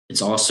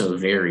it's also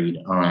varied.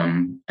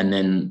 And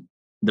then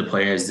the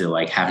players that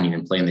like haven't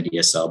even played in the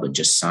DSL, but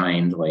just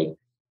signed, like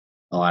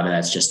a lot of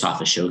that's just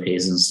off of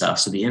showcase and stuff.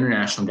 So the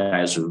international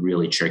guys are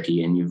really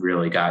tricky, and you've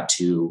really got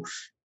to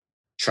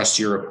trust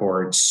your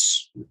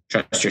reports,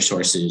 trust your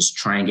sources,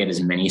 try and get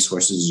as many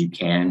sources as you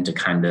can to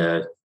kind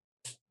of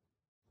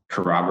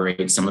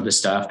corroborate some of the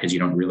stuff, because you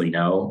don't really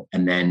know.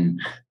 And then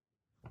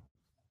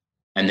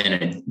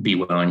be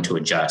willing to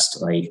adjust.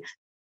 Like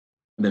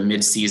the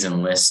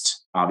mid-season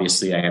list,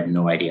 obviously I have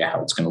no idea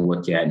how it's going to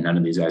look yet. None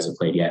of these guys have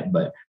played yet,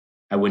 but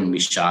I wouldn't be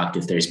shocked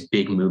if there's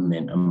big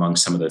movement among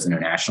some of those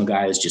international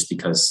guys, just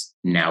because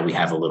now we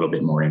have a little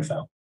bit more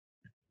info.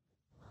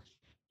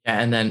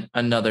 Yeah, and then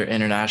another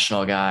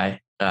international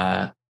guy,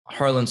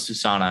 Jarlin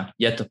Susana,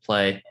 yet to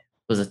play,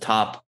 was a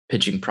top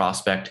pitching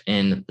prospect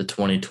in the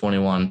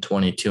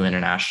 2021-22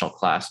 international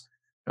class.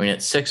 I mean, at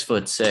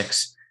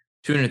 6'6",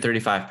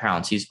 235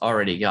 pounds, he's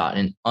already got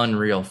an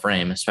unreal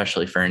frame,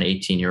 especially for an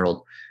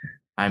 18-year-old.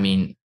 I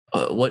mean,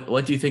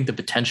 what do you think the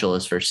potential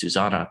is for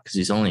Susana? Because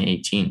he's only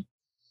 18.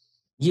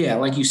 Yeah,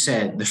 like you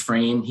said, the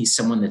frame, he's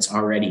someone that's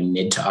already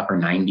mid to upper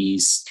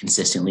 90s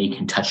consistently,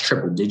 can touch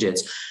triple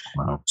digits.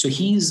 Wow. So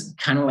he's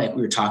kind of like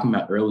we were talking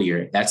about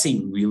earlier. That's a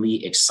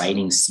really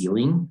exciting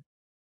ceiling.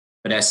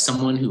 But as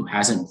someone who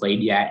hasn't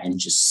played yet and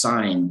just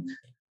signed,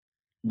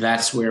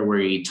 that's where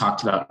we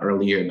talked about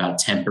earlier about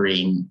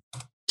tempering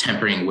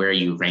where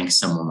you rank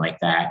someone like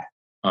that,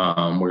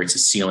 where it's a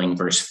ceiling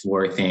versus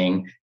floor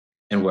thing.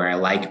 And where I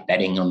like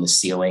betting on the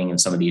ceiling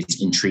and some of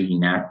these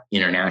intriguing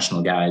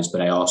international guys,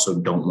 but I also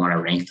don't want to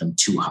rank them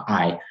too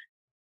high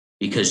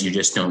because you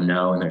just don't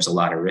know, and there's a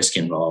lot of risk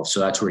involved.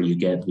 So that's where you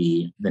get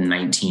the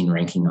 19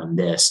 ranking on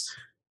this.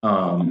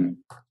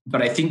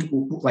 But I think,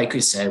 like I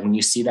said, when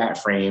you see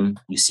that frame,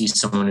 you see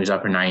someone who's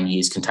upper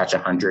 90s, can touch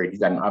 100.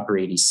 You've got an upper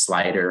 80s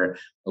slider,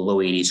 a low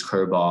 80s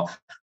curveball.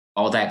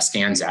 All that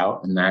stands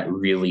out, and that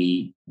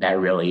really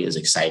is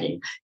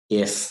exciting.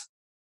 If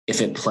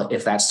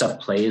that stuff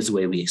plays the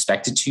way we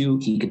expect it to,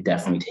 he could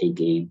definitely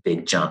take a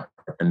big jump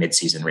at the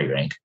midseason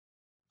re-rank.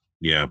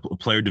 Yeah,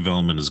 player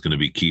development is going to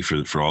be key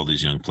for all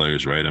these young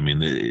players, right? I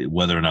mean,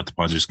 whether or not the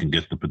Padres can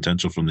get the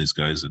potential from these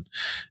guys,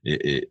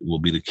 it will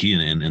be the key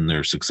in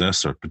their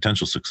success or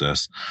potential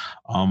success.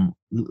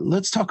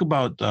 Let's talk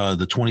about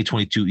the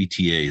 2022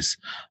 ETAs.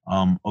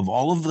 Of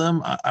all of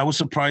them, I was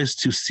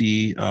surprised to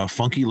see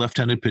funky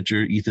left-handed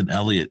pitcher Ethan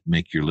Elliott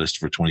make your list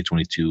for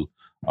 2022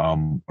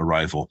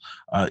 arrival.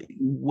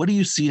 What do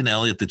you see in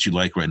Elliott that you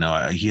like right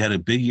now? He had a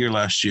big year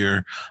last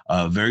year,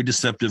 very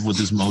deceptive with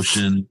his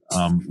motion.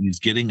 He's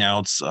getting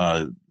outs.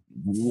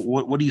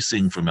 What are you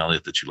seeing from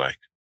Elliott that you like?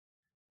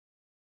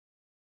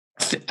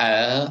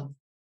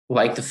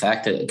 Like the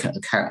fact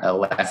that a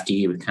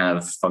lefty with kind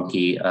of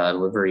funky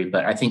delivery,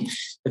 but I think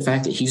the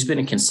fact that he's been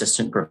a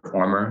consistent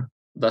performer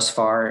thus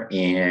far,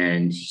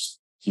 and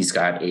he's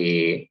got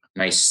a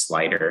nice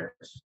slider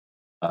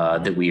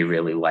that we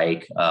really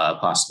like,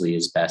 possibly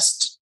his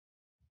best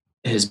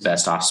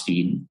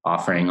off-speed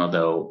offering,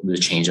 although the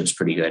changeup's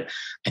pretty good.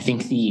 I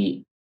think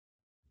the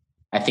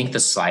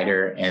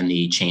slider and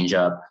the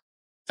changeup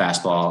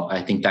fastball,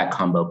 I think that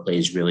combo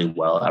plays really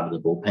well out of the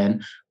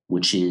bullpen,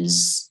 which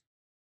is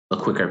a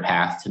quicker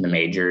path to the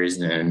majors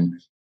than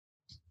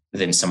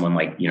someone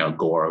like,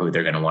 Gore, who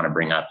they're going to want to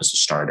bring up as a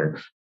starter.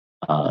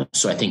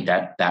 So I think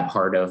that's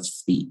part of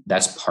the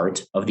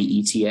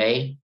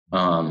ETA.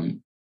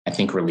 I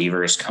think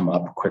relievers come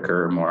up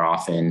quicker more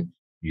often.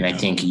 Yeah. And I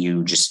think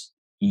you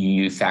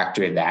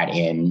factor that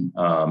in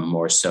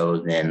more so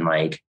than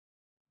like,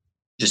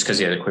 just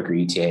because you have a quicker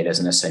ETA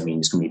doesn't necessarily mean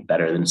it's going to be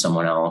better than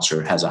someone else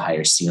or has a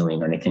higher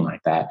ceiling or anything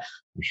like that.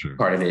 For sure.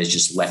 Part of it is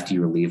just lefty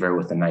reliever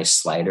with a nice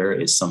slider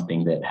is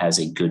something that has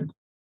a good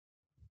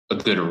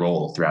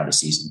role throughout a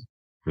season.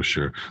 For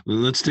sure.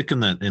 Let's stick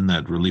in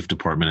that relief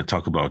department and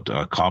talk about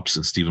Kopps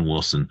and Steven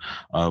Wilson,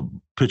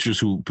 pitchers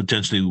who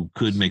potentially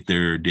could make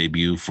their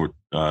debut for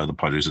the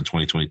Padres in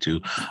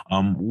 2022.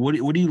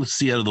 What do you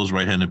see out of those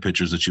right-handed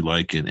pitchers that you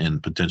like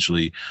and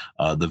potentially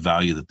the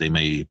value that they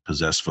may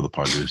possess for the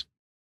Padres?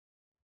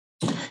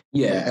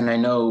 Yeah, and I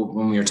know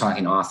when we were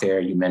talking off air,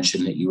 you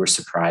mentioned that you were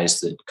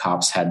surprised that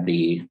Kopps had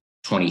the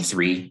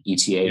 23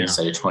 ETA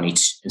instead of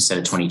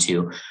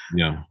 22.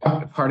 Yeah.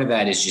 Part of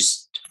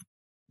that's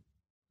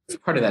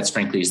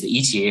frankly is the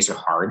ETAs are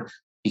hard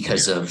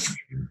because of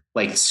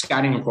like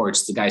scouting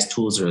reports. The guys'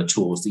 tools are the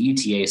tools. The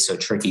ETA is so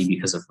tricky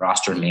because of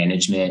roster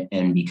management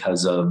and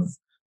because of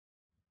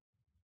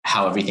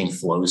how everything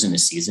flows in a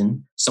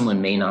season.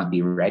 Someone may not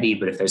be ready,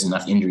 but if there's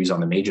enough injuries on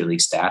the major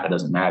league staff, it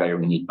doesn't matter.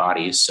 We need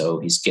bodies. So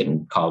he's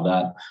getting called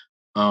up.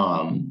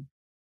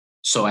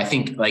 So I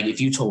think like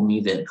if you told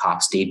me that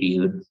Kopps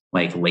debuted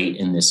like late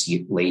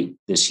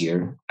this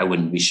year, I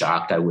wouldn't be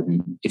shocked. I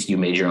wouldn't, if you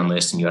made your own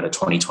list and you had a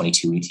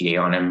 2022 ETA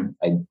on him,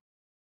 I'd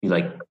be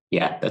like,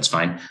 yeah, that's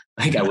fine.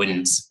 Like I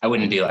wouldn't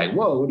be like,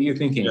 whoa, what are you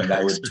thinking?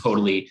 That would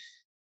totally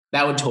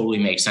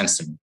make sense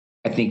to me.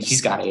 I think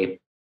he's got a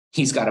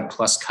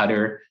plus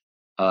cutter,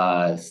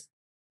 4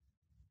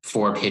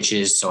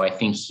 pitches. So I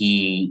think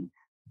he's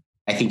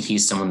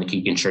someone that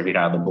can contribute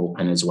out of the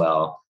bullpen as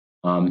well.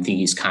 I think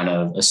he's kind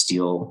of a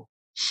steal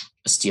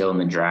in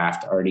the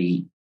draft.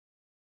 Already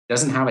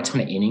doesn't have a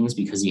ton of innings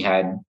because he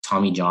had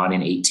Tommy John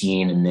in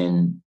 2018 and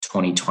then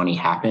 2020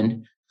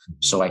 happened.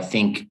 So I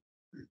think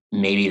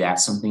maybe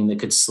that's something that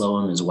could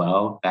slow him as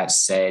well. That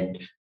said,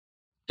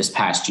 this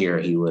past year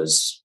he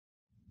was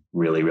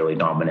really, really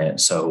dominant.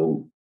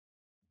 So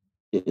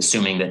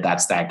assuming that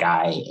that's that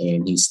guy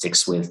and he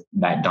sticks with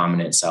that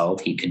dominant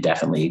self, he could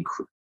definitely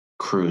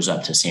cruise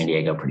up to San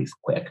Diego pretty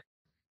quick.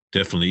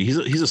 Definitely.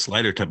 He's a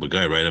slider type of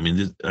guy, right? I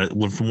mean,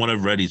 from what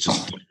I've read, he's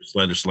just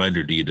slider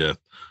to death.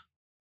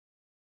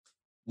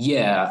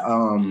 Yeah.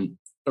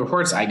 The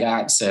reports I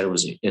got said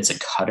it's a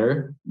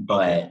cutter,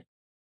 but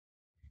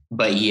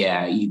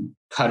yeah,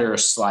 cutter,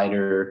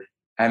 slider.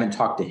 I haven't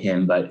talked to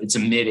him, but it's a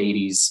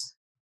mid-80s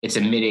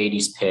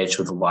pitch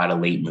with a lot of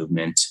late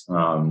movement.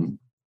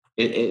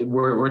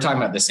 We're talking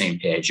about the same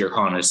pitch. You're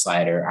calling it a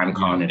slider. I'm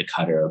calling it a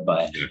cutter,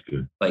 but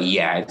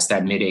yeah, it's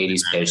that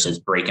mid-80s pitch that's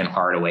breaking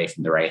hard away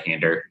from the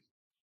right-hander.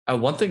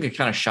 One thing that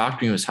kind of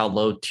shocked me was how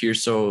low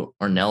Tirso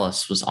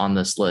Ornelas was on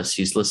this list.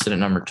 He's listed at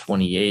number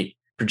 28,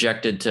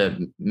 projected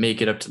to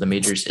make it up to the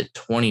majors at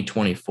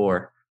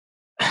 2024.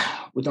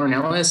 With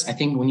Ornelas, I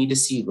think we need to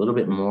see a little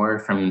bit more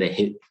from the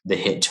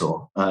hit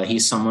tool.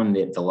 He's someone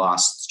that the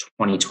lost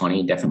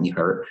 2020 definitely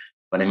hurt.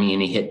 But I mean,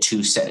 he hit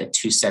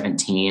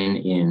 217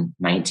 in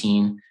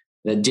 19.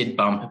 That did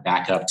bump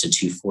back up to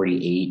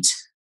 248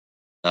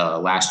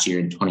 last year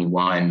in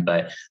 21.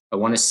 But I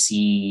want to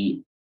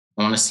see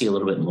a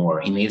little bit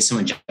more. He made some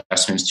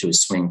adjustments to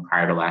his swing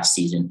prior to last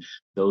season.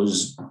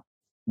 Those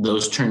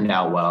turned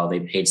out well. They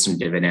paid some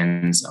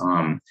dividends.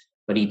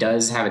 But he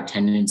does have a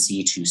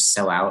tendency to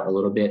sell out a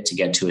little bit to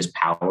get to his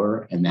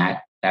power, and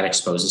that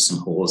exposes some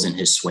holes in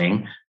his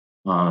swing.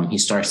 He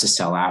starts to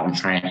sell out and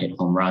try and hit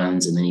home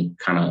runs, and then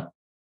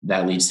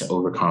that leads to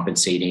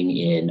overcompensating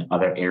in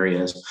other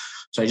areas.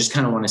 So I just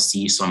kind of want to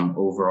see some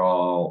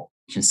overall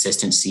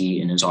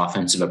consistency in his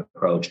offensive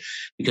approach,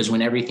 because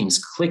when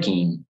everything's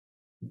clicking,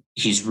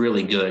 he's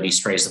really good. He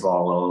sprays the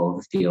ball all over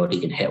the field.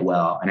 He can hit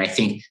well. And I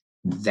think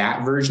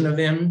that version of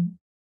him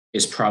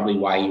is probably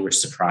why you were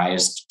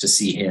surprised to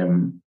see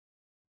him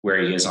where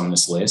he is on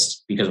this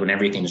list, because when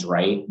everything's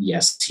right,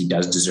 yes, he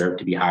does deserve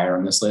to be higher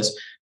on this list,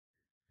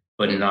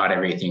 but not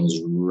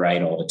everything's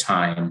right all the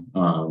time.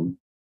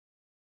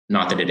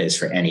 Not that it is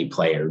for any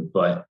player,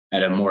 but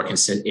at a more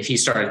if he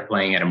started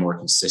playing at a more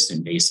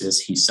consistent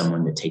basis, he's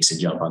someone that takes a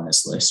jump on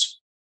this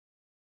list.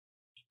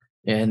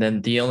 And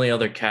then the only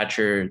other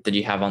catcher that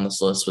you have on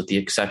this list, with the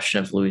exception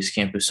of Luis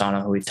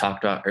Campusano, who we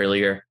talked about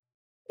earlier,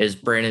 is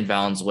Brandon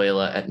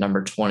Valenzuela at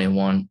number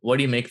 21. What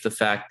do you make of the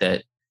fact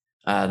that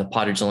the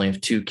Padres only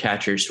have 2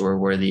 catchers who are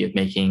worthy of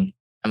making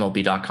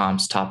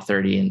MLB.com's top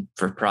 30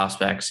 for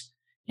prospects?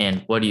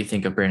 And what do you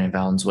think of Brandon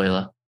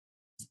Valenzuela?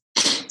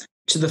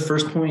 To the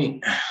first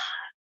point,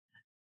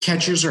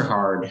 catchers are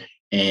hard.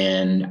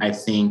 And I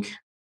think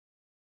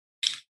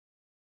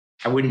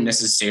I wouldn't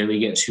necessarily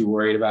get too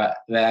worried about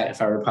that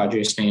if I were a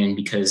Padres fan,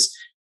 because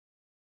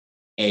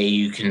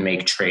you can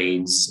make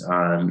trades,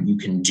 you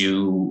can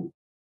do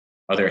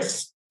other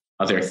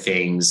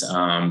things,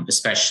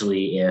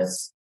 especially if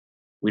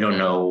we don't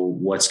know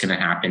what's going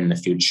to happen in the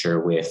future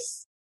with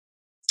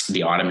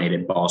the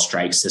automated ball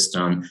strike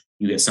system.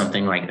 You get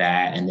something like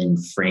that, and then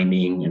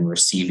framing and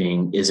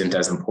receiving isn't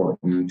as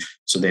important.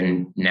 So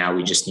then now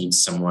we just need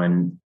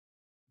someone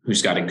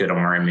who's got a good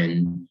arm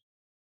and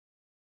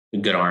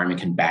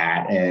can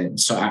bat. And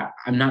so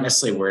I'm not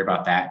necessarily worried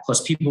about that.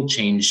 Plus people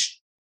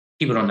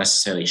don't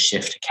necessarily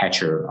shift to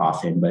catcher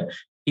often, but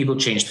people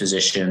change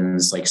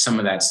positions. Like some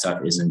of that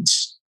stuff isn't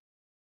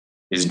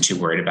too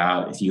worried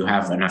about. If you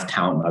have enough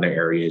talent in other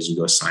areas, you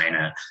go sign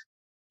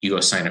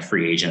a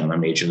free agent on a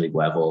major league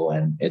level,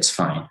 and it's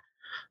fine.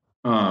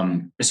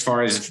 As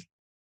far as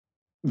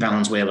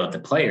Valenzuela, the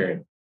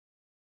player,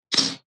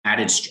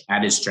 added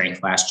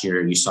strength last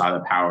year, you saw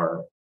the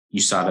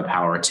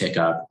power tick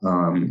up.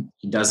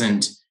 He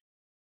doesn't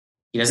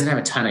have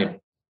a ton of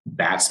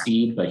bat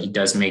speed, but he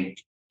does make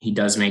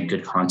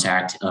good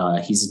contact.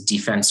 He's a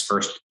defense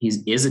first. He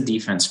is a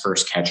defense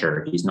first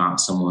catcher. He's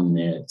not someone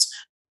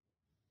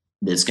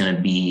that's going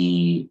to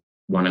be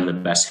one of the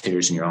best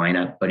hitters in your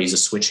lineup, but he's a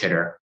switch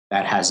hitter.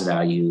 That has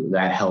value.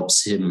 That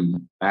helps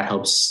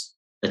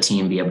the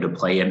team be able to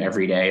play him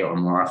every day, or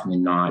more often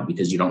than not,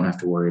 because you don't have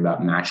to worry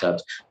about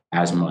matchups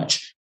as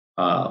much.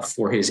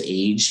 For his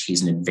age,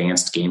 he's an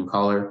advanced game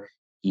caller.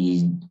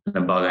 He's an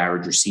above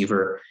average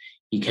receiver.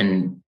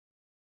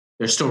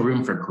 There's still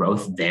room for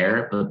growth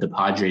there, but the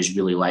Padres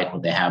really like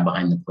what they have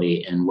behind the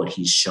plate and what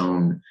he's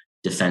shown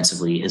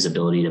defensively, his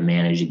ability to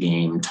manage a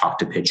game, talk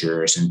to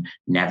pitchers, and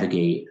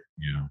navigate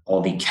all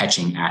the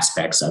catching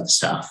aspects of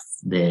stuff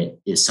that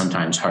is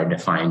sometimes hard to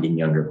find in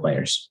younger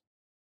players.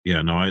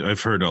 Yeah, no,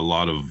 I've heard a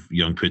lot of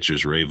young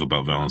pitchers rave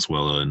about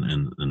Valenzuela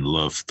and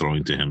love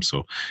throwing to him.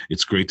 So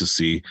it's great to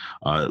see.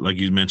 Like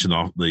you mentioned,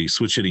 the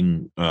switch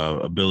hitting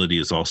ability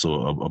is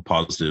also a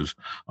positive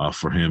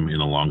for him in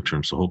the long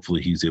term. So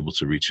hopefully he's able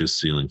to reach his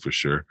ceiling for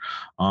sure.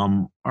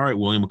 All right,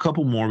 William, a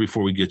couple more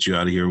before we get you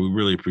out of here. We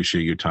really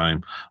appreciate your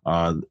time.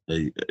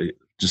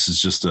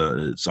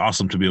 It's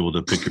awesome to be able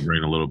to pick your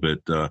brain a little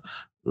bit.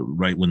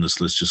 Right when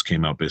this list just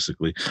came out,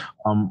 basically.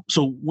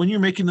 So when you're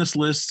making this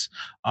list,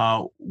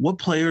 what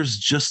players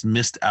just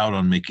missed out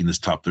on making this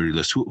top 30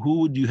 list? Who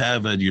would you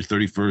have at your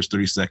 31st,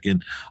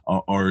 32nd,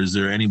 or is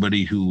there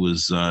anybody who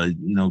was,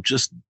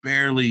 just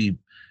barely,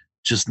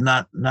 just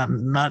not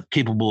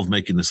capable of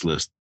making this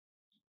list?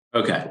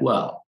 Okay,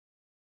 well,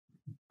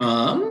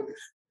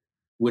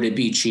 would it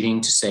be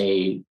cheating to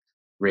say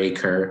Ray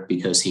Kerr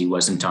because he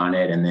wasn't on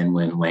it, and then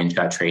when Lange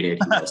got traded,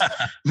 he was?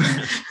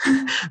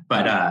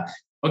 But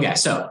okay,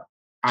 so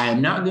I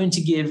am not going to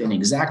give an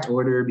exact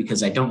order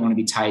because I don't want to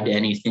be tied to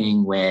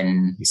anything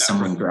when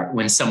someone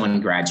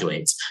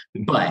graduates.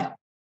 But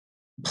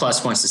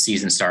plus, once the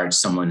season starts,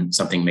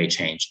 something may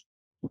change.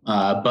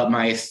 But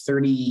my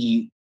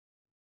 31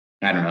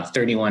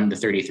 to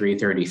 33,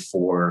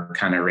 34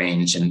 kind of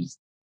range, and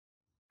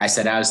I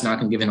said I was not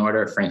going to give an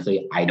order.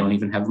 Frankly, I don't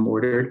even have them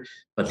ordered.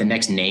 But the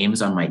next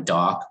names on my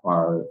doc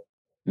are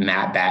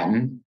Matt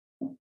Batten,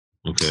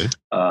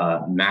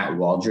 Matt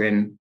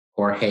Waldron,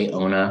 Jorge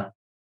Ona,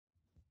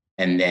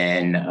 and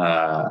then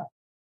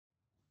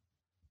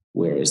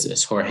where is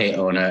this? Jorge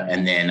Ona,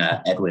 and then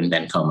Edwin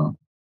Bencomo.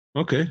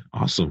 Okay,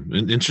 awesome.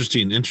 And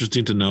interesting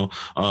to know.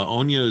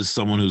 Onya is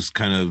someone who's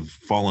kind of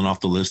fallen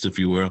off the list, if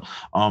you will.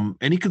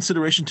 Any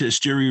consideration to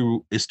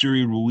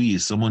Esteury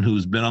Ruiz, someone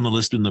who's been on the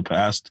list in the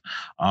past?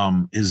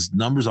 His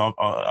numbers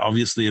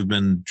obviously have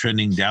been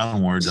trending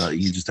downward.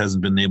 He just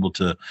hasn't been able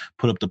to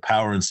put up the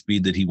power and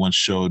speed that he once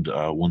showed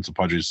once the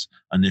Padres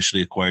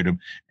initially acquired him.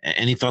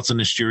 Any thoughts on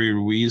Esteury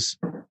Ruiz?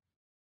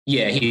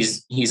 Yeah,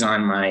 he's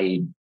on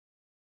my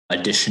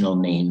additional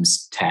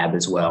names tab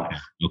as well.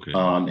 Okay.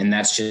 And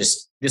that's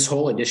just, this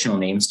whole additional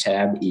names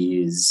tab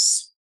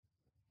is,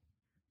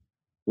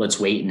 let's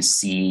wait and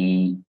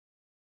see.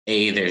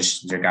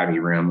 There gotta be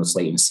room. Let's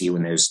wait and see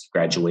when there's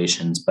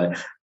graduations. But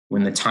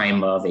when the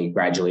time of a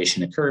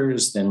graduation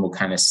occurs, then we'll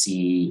kind of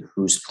see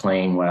who's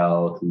playing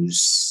well,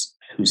 who's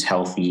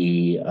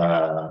healthy,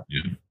 et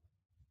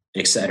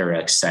cetera,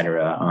 et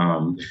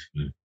cetera.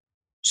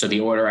 So the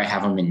order I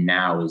have them in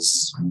now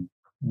is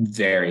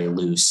very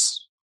loose.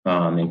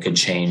 And could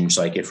change,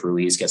 like if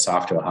Ruiz gets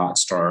off to a hot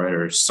start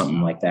or something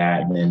like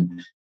that,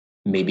 then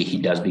maybe he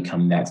does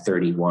become that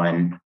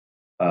 31.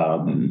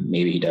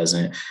 Maybe he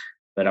doesn't.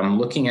 But I'm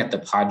looking at the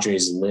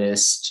Padres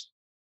list.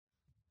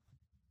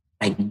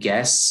 I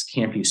guess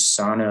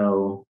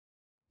Campusano,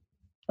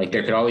 like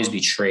there could always be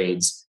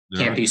trades,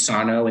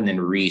 Campusano and then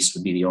Reese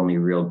would be the only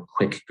real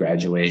quick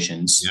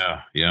graduations.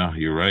 Yeah,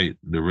 you're right.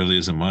 There really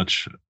isn't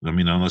much. I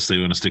mean, unless they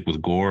want to stick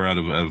with Gore out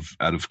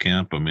of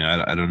camp. I mean,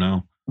 I don't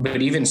know.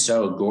 But even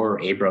so, Gore,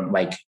 Abram,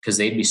 because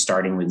they'd be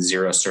starting with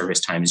 0 service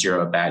time,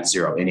 0 at bat,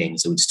 0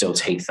 innings. It would still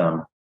take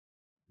them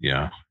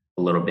a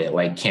little bit.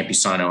 Like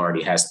Campusano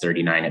already has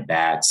 39 at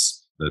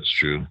bats. That's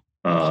true.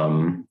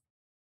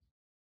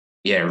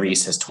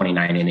 Reese has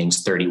 29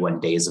 innings, 31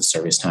 days of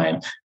service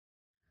time.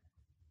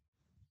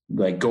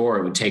 Like Gore,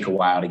 it would take a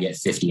while to get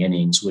 50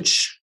 innings,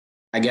 which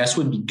I guess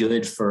would be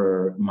good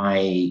for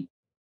my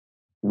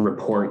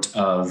report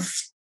of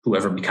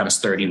whoever becomes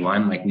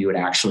 31. Like we would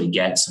actually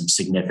get some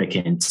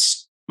significant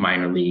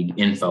minor league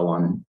info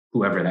on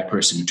whoever that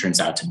person turns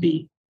out to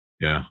be.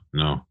 Yeah,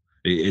 no,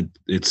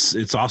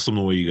 it's awesome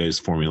the way you guys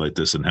formulate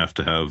this and have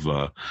to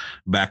have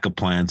backup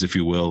plans, if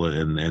you will,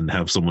 and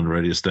have someone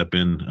ready to step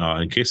in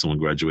case someone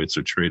graduates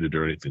or traded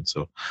or anything.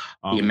 So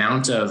the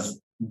amount of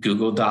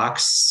Google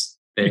Docs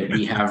that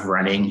we have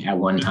running at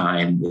one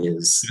time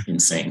is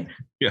insane.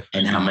 Yeah.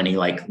 And how many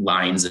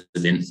lines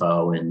of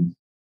info and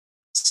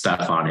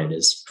stuff on it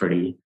is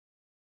pretty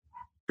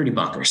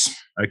bonkers.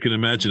 I can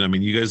imagine. I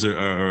mean, you guys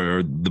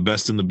are the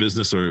best in the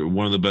business, or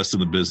one of the best in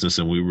the business,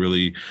 and we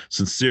really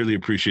sincerely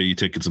appreciate you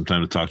taking some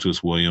time to talk to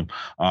us, William.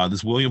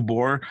 This William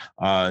Boor,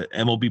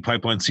 MLB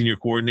Pipeline Senior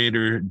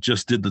Coordinator,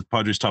 just did the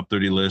Padres Top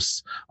 30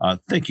 lists.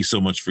 Thank you so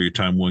much for your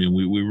time, William.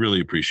 We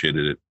really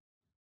appreciated it.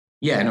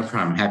 Yeah, no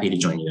problem. Happy to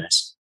join you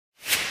guys.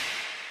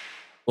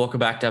 Welcome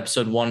back to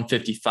episode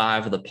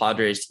 155 of the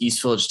Padres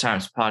East Village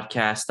Times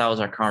podcast. That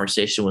was our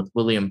conversation with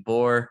William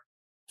Boor,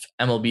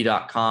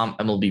 MLB.com,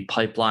 MLB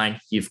Pipeline.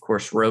 He, of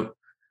course, wrote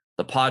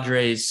the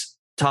Padres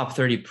top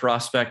 30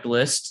 prospect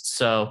list.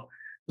 So it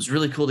was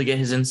really cool to get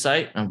his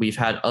insight. And we've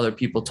had other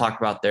people talk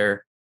about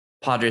their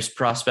Padres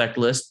prospect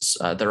lists.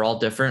 They're all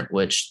different,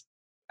 which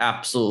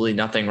absolutely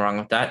nothing wrong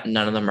with that.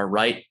 None of them are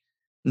right,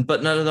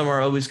 but none of them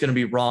are always going to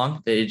be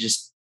wrong. They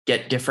just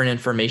get different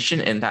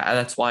information. And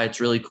that's why it's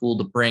really cool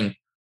to bring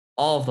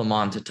all of them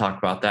on to talk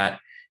about that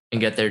and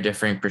get their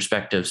different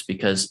perspectives,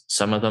 because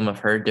some of them have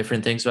heard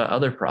different things about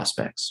other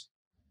prospects.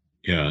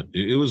 Yeah,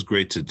 it was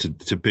great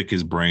to pick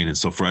his brain. And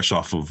so fresh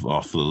off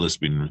the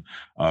list being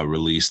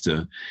released,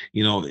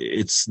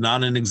 it's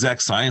not an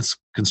exact science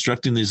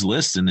constructing these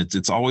lists, and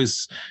it's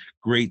always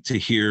great to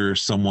hear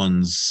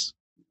someone's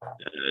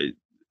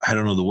I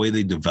don't know, the way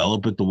they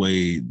develop it, the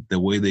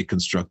way they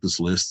construct this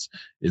list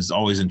is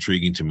always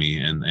intriguing to me,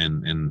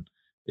 and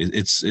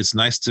it's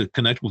nice to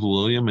connect with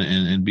William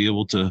and be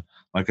able to,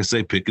 like I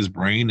say, pick his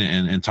brain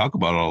and talk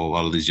about a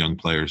lot of these young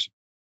players.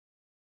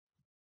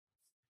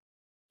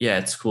 Yeah,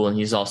 it's cool. And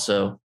he's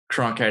also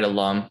Cronkite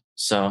alum.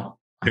 So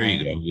there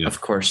you go. Yeah. Of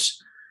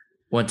course,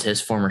 went to his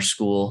former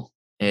school.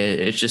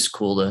 It's just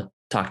cool to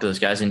talk to those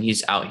guys. And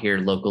he's out here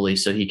locally,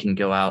 so he can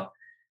go out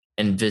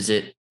and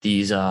visit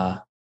these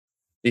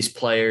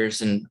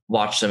players and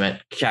watch them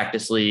at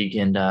Cactus League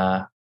and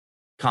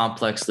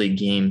Complex League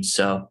games.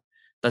 So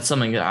that's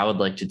something that I would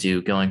like to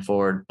do going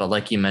forward. But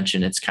like you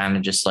mentioned, it's kind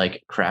of just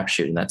like a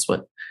crapshoot. And that's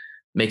what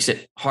makes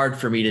it hard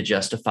for me to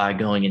justify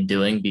going and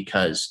doing,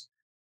 because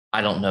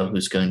I don't know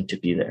who's going to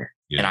be there.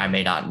 Yeah. And I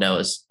may not know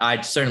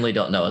I certainly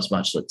don't know as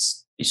much.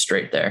 Let's be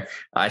straight there.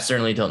 I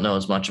certainly don't know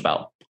as much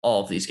about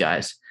all of these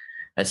guys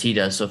as he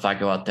does. So if I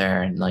go out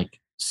there and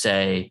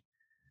say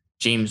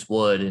James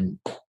Wood and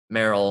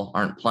Merrill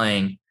aren't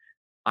playing,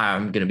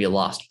 I'm going to be a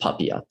lost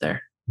puppy out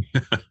there.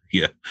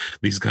 Yeah,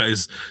 these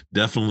guys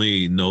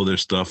definitely know their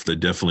stuff. They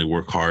definitely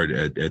work hard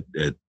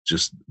at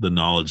just the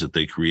knowledge that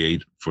they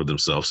create for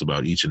themselves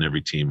about each and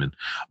every team. And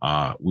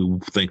we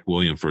thank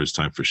William for his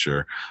time for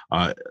sure.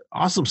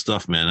 Awesome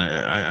stuff, man.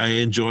 I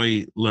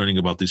enjoy learning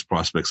about these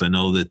prospects. I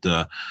know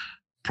that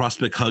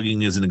prospect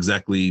hugging isn't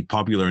exactly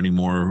popular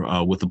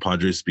anymore with the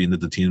Padres, being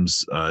that the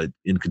team's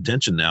in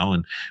contention now,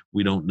 and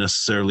we don't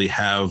necessarily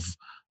have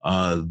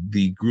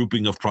the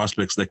grouping of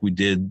prospects like we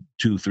did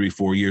 2, 3,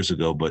 4 years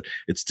ago, but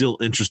it's still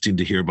interesting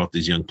to hear about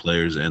these young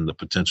players and the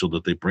potential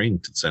that they bring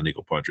to the San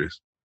Diego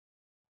Padres.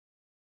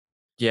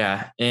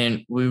 Yeah.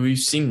 And we've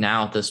seen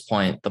now at this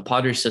point, the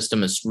Padres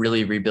system is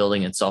really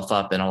rebuilding itself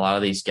up. And a lot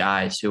of these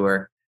guys who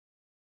are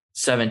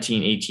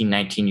 17, 18,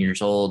 19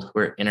 years old, who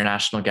are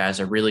international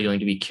guys, are really going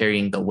to be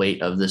carrying the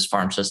weight of this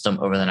farm system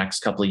over the next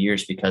couple of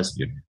years, because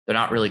they're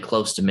not really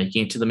close to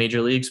making it to the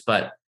major leagues,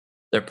 but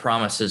their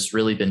promise has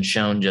really been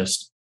shown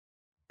just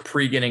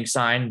pre-getting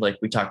signed. Like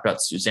we talked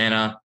about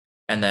Susana,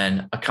 and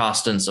then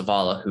Acosta and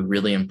Zavala, who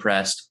really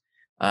impressed,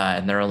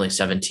 and they're only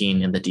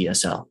 17 in the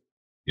DSL.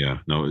 Yeah,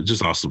 no, it's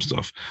just awesome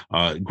stuff.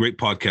 Great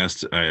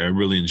podcast. I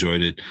really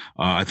enjoyed it.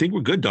 I think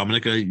we're good,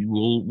 Dominic.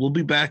 We'll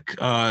be back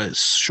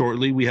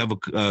shortly. We have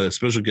a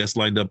special guest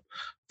lined up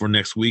for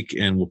next week,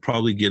 and we'll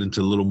probably get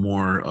into a little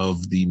more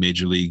of the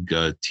major league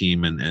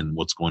team and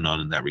what's going on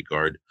in that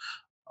regard.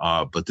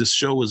 But this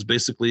show was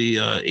basically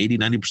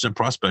 80-90%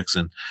 prospects,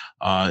 and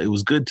it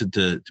was good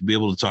to be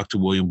able to talk to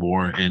William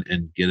Boor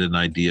and get an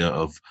idea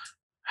of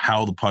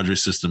how the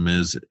Padres system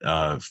is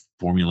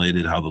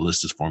formulated, how the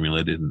list is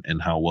formulated,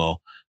 and how well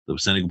the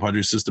San Diego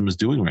Padres system is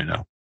doing right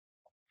now.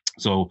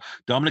 So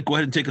Dominic, go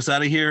ahead and take us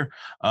out of here.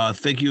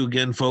 Thank you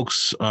again,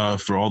 folks,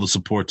 for all the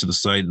support to the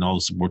site and all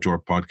the support to our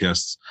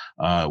podcasts.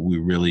 We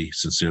really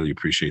sincerely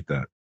appreciate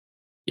that.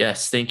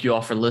 Yes, thank you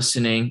all for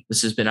listening.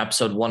 This has been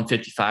episode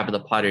 155 of the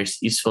Padres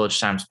East Village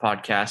Times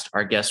podcast.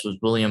 Our guest was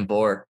William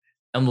Boor,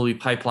 MLB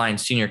Pipeline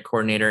Senior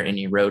Coordinator, and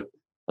he wrote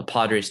the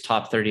Padres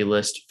top 30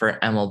 list for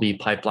MLB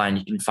Pipeline.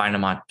 You can find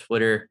him on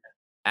Twitter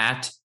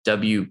at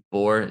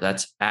WBoor.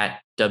 That's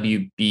at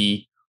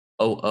WBOOR.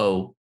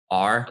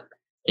 And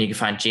you can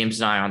find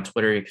James and I on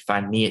Twitter. You can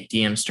find me at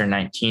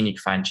DMster19. You can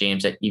find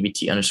James at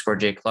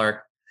EBT_J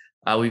Clark.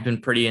 We've been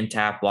pretty in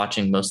tap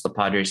watching most of the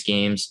Padres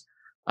games.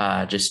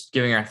 Just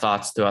giving our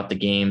thoughts throughout the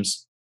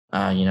games.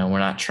 We're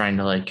not trying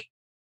to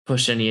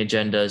push any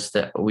agendas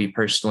that we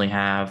personally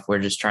have. We're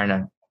just trying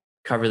to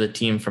cover the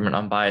team from an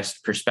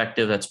unbiased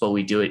perspective. That's what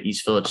we do at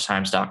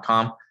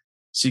eastvillagetimes.com.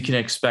 So you can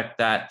expect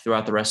that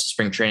throughout the rest of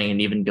spring training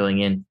and even going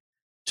in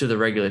to the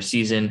regular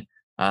season.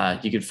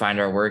 You can find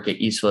our work at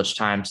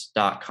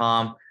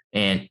eastvillagetimes.com,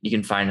 and you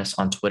can find us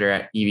on Twitter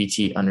at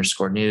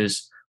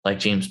EBT_news. Like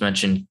James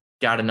mentioned,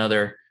 got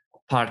another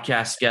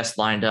podcast guest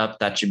lined up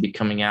that should be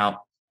coming out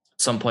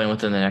some point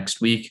within the next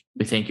week.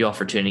 We thank you all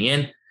for tuning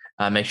in.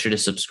 Make sure to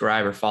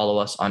subscribe or follow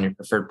us on your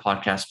preferred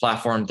podcast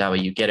platform. That way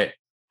you get it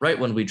right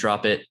when we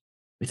drop it.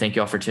 We thank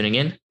you all for tuning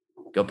in.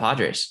 Go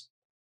Padres.